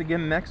join us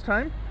again next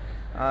time.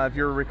 If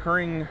you're a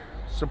recurring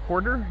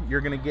supporter,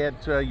 you're going to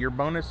get your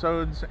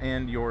bonus-odes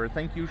and your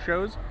thank you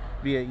shows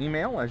via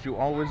email, as you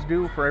always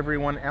do. For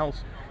everyone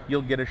else,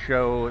 you'll get a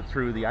show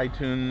through the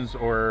iTunes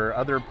or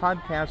other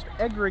podcast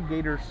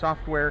aggregator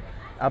software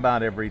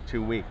about every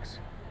 2 weeks.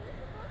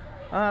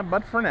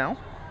 But for now,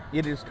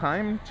 it is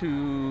time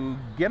to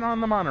get on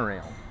the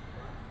monorail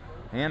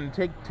and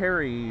take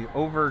Terry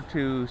over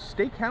to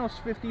Steakhouse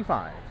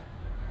 55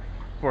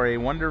 for a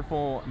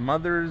wonderful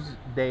Mother's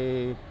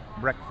Day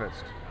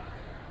breakfast.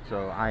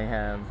 So I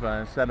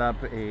have set up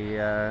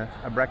a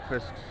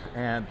breakfast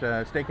at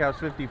Steakhouse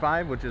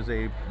 55, which is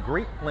a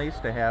great place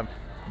to have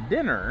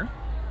dinner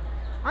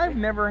I've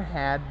never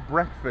had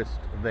breakfast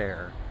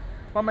there.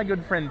 Well, my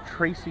good friend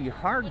Tracy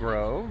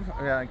Hargrove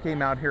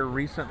came out here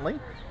recently,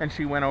 and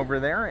she went over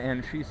there,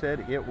 and she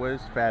said it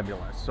was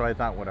fabulous. So I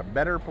thought, what a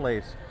better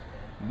place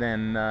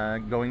than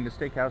going to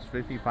Steakhouse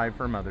 55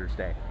 for Mother's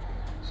Day.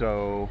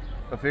 So,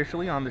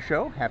 officially on the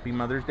show, happy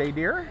Mother's Day,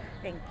 dear.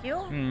 Thank you.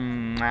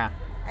 Mwah.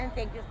 And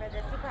thank you for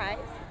the surprise.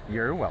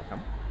 You're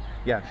welcome.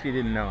 Yeah, she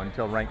didn't know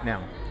until right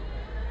now.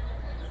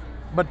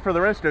 But for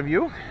the rest of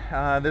you,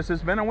 this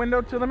has been A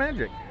Window to the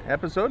Magic,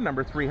 episode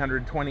number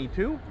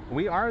 322.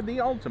 We are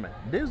the ultimate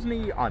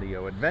Disney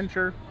audio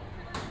adventure,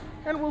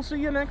 and we'll see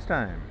you next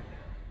time.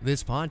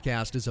 This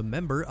podcast is a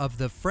member of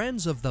the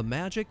Friends of the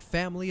Magic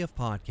family of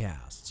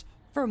podcasts.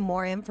 For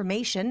more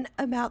information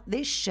about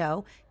this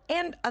show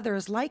and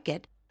others like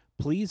it,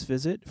 please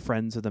visit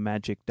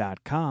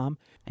friendsofthemagic.com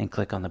and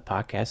click on the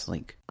podcast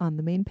link on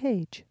the main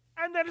page.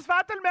 And there's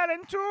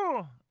Watermelon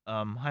too.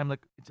 Heimlich,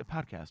 it's a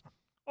podcast.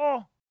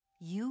 Oh.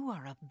 You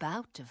are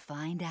about to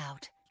find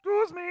out.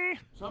 Excuse me.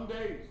 Some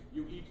days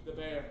you eat the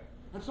bear,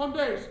 and some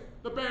days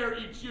the bear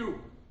eats you.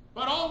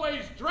 But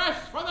always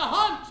dress for the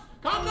hunt!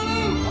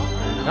 Congaloo!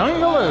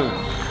 Congaloo!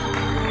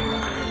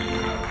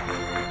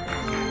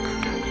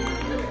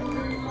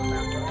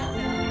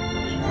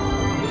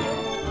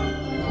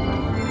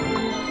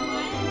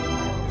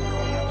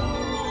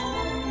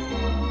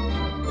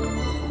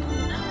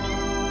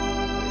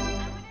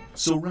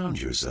 Surround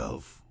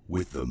yourself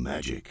with the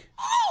magic.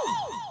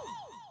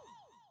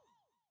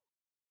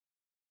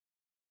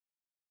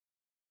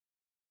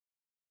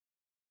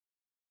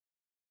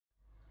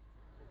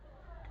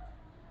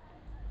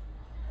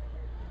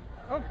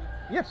 Oh,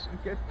 yes.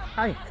 Good.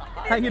 Hi.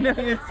 How you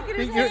doing?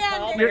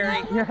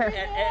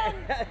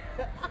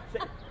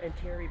 And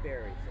Terry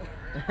Berry.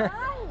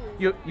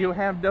 You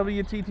have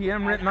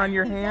WTTM written on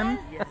your hand?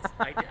 Yes,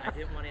 I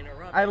didn't want to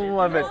interrupt. I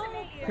love it.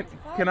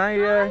 Can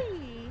I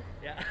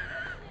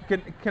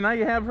can I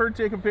have her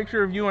take a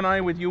picture of you and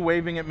I with you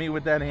waving at me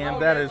with that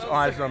hand? That is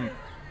awesome.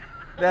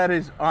 That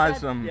is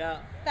awesome. Yeah.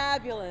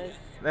 Fabulous.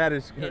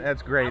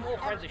 That's great. I'm old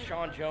friends with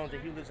Sean Jones,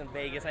 and he lives in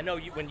Vegas. I know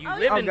you when you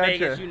live in gotcha.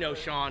 Vegas, you know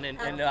Sean and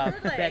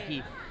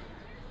Becky.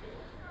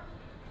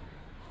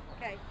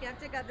 Okay, you have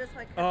to go this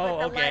way. Oh,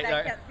 with the okay. light,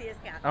 I can't see his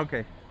cat.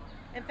 Okay.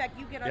 In fact,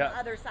 you get on the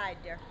other side,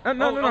 dear.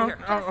 No.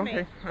 Trust Oh, me.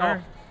 okay. All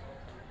right.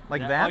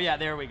 Like that? Oh yeah,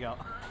 there we go.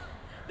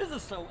 This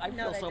is so. I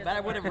feel so bad.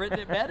 I would have written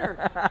it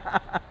better.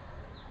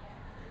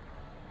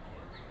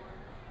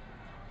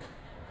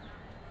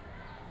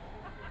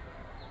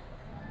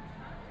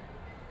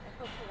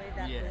 Hopefully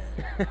that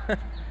was.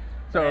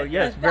 So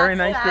yes, very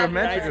nice to have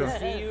met you. Nice to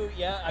see you.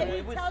 Yeah, Can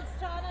you tell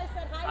Sean I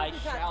said hi? I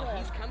shall.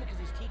 He's coming because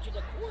he's teaching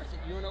a course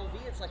at UNLV.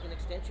 It's like an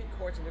extension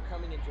course, and they're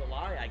coming in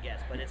July, I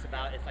guess. But it's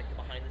like the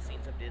behind the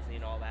scenes of Disney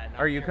and all that. And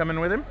Are you coming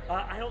with him?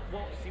 I don't.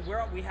 Well, see,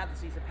 we have the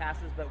season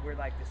passes, but we're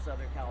like the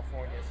Southern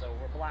California, so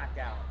we're blacked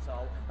out.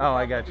 So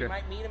I got you. We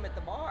might meet him at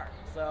the bar.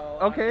 So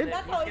Okay.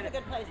 That's always a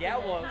good place. Yeah,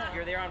 to well,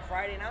 you're there on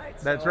Friday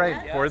nights. That's so,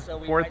 right. Yeah,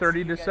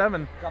 4:30 to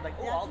 7. So I'm like,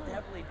 I'll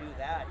definitely do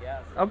that.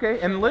 Yes.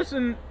 Okay, and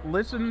listen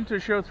to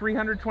show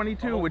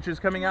 322, which is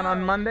coming out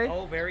on Monday.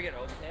 Oh, very good.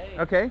 Okay.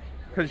 Okay,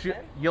 because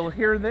you'll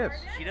hear this.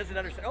 She doesn't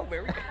understand. Oh,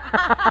 very good.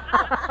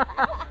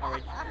 All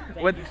right.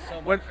 What? Thank you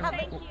so much.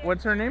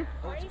 What's her name?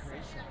 Oh, it's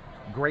Grayson.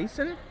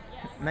 Grayson?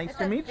 Nice It's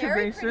to a meet you,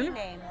 very Grayson.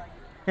 pretty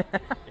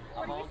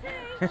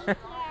name.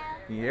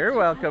 You're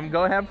welcome.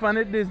 Go have fun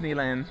at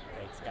Disneyland.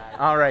 Thanks, guys.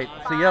 All right.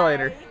 See you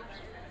later.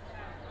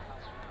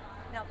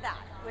 Now that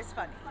was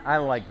funny. I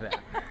like that.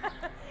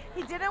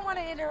 He didn't want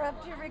to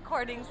interrupt your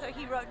recording, so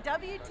he wrote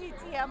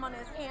WTTM on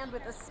his hand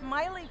with a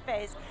smiley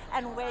face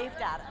and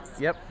waved at us.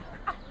 Yep.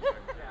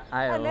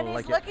 And then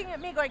like he's looking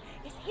at me going,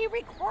 is he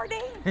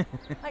recording?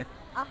 Like,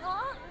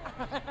 uh-huh.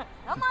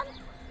 Come on.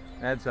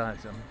 That's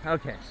awesome.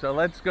 Okay, so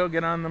let's go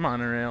get on the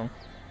monorail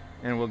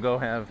and we'll go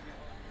have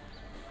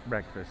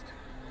breakfast.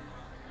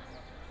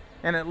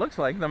 And it looks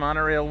like the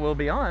monorail will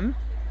be on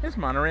is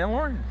Monorail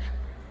Orange.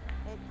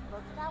 It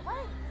looks that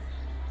way.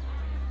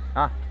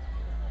 Ah.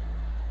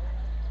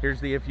 Here's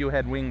the If You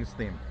Had Wings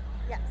theme.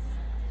 Yes.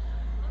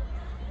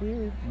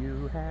 If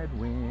you had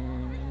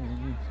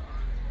wings.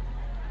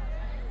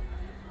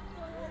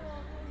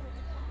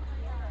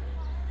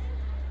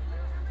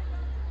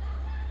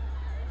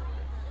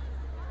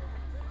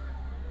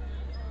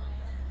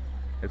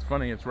 It's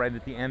funny, it's right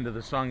at the end of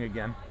the song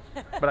again.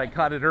 But I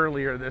caught it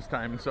earlier this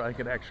time so I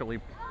could actually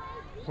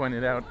point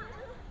it out.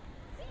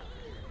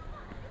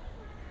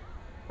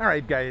 All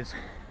right, guys.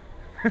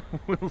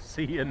 We'll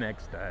see you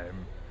next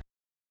time.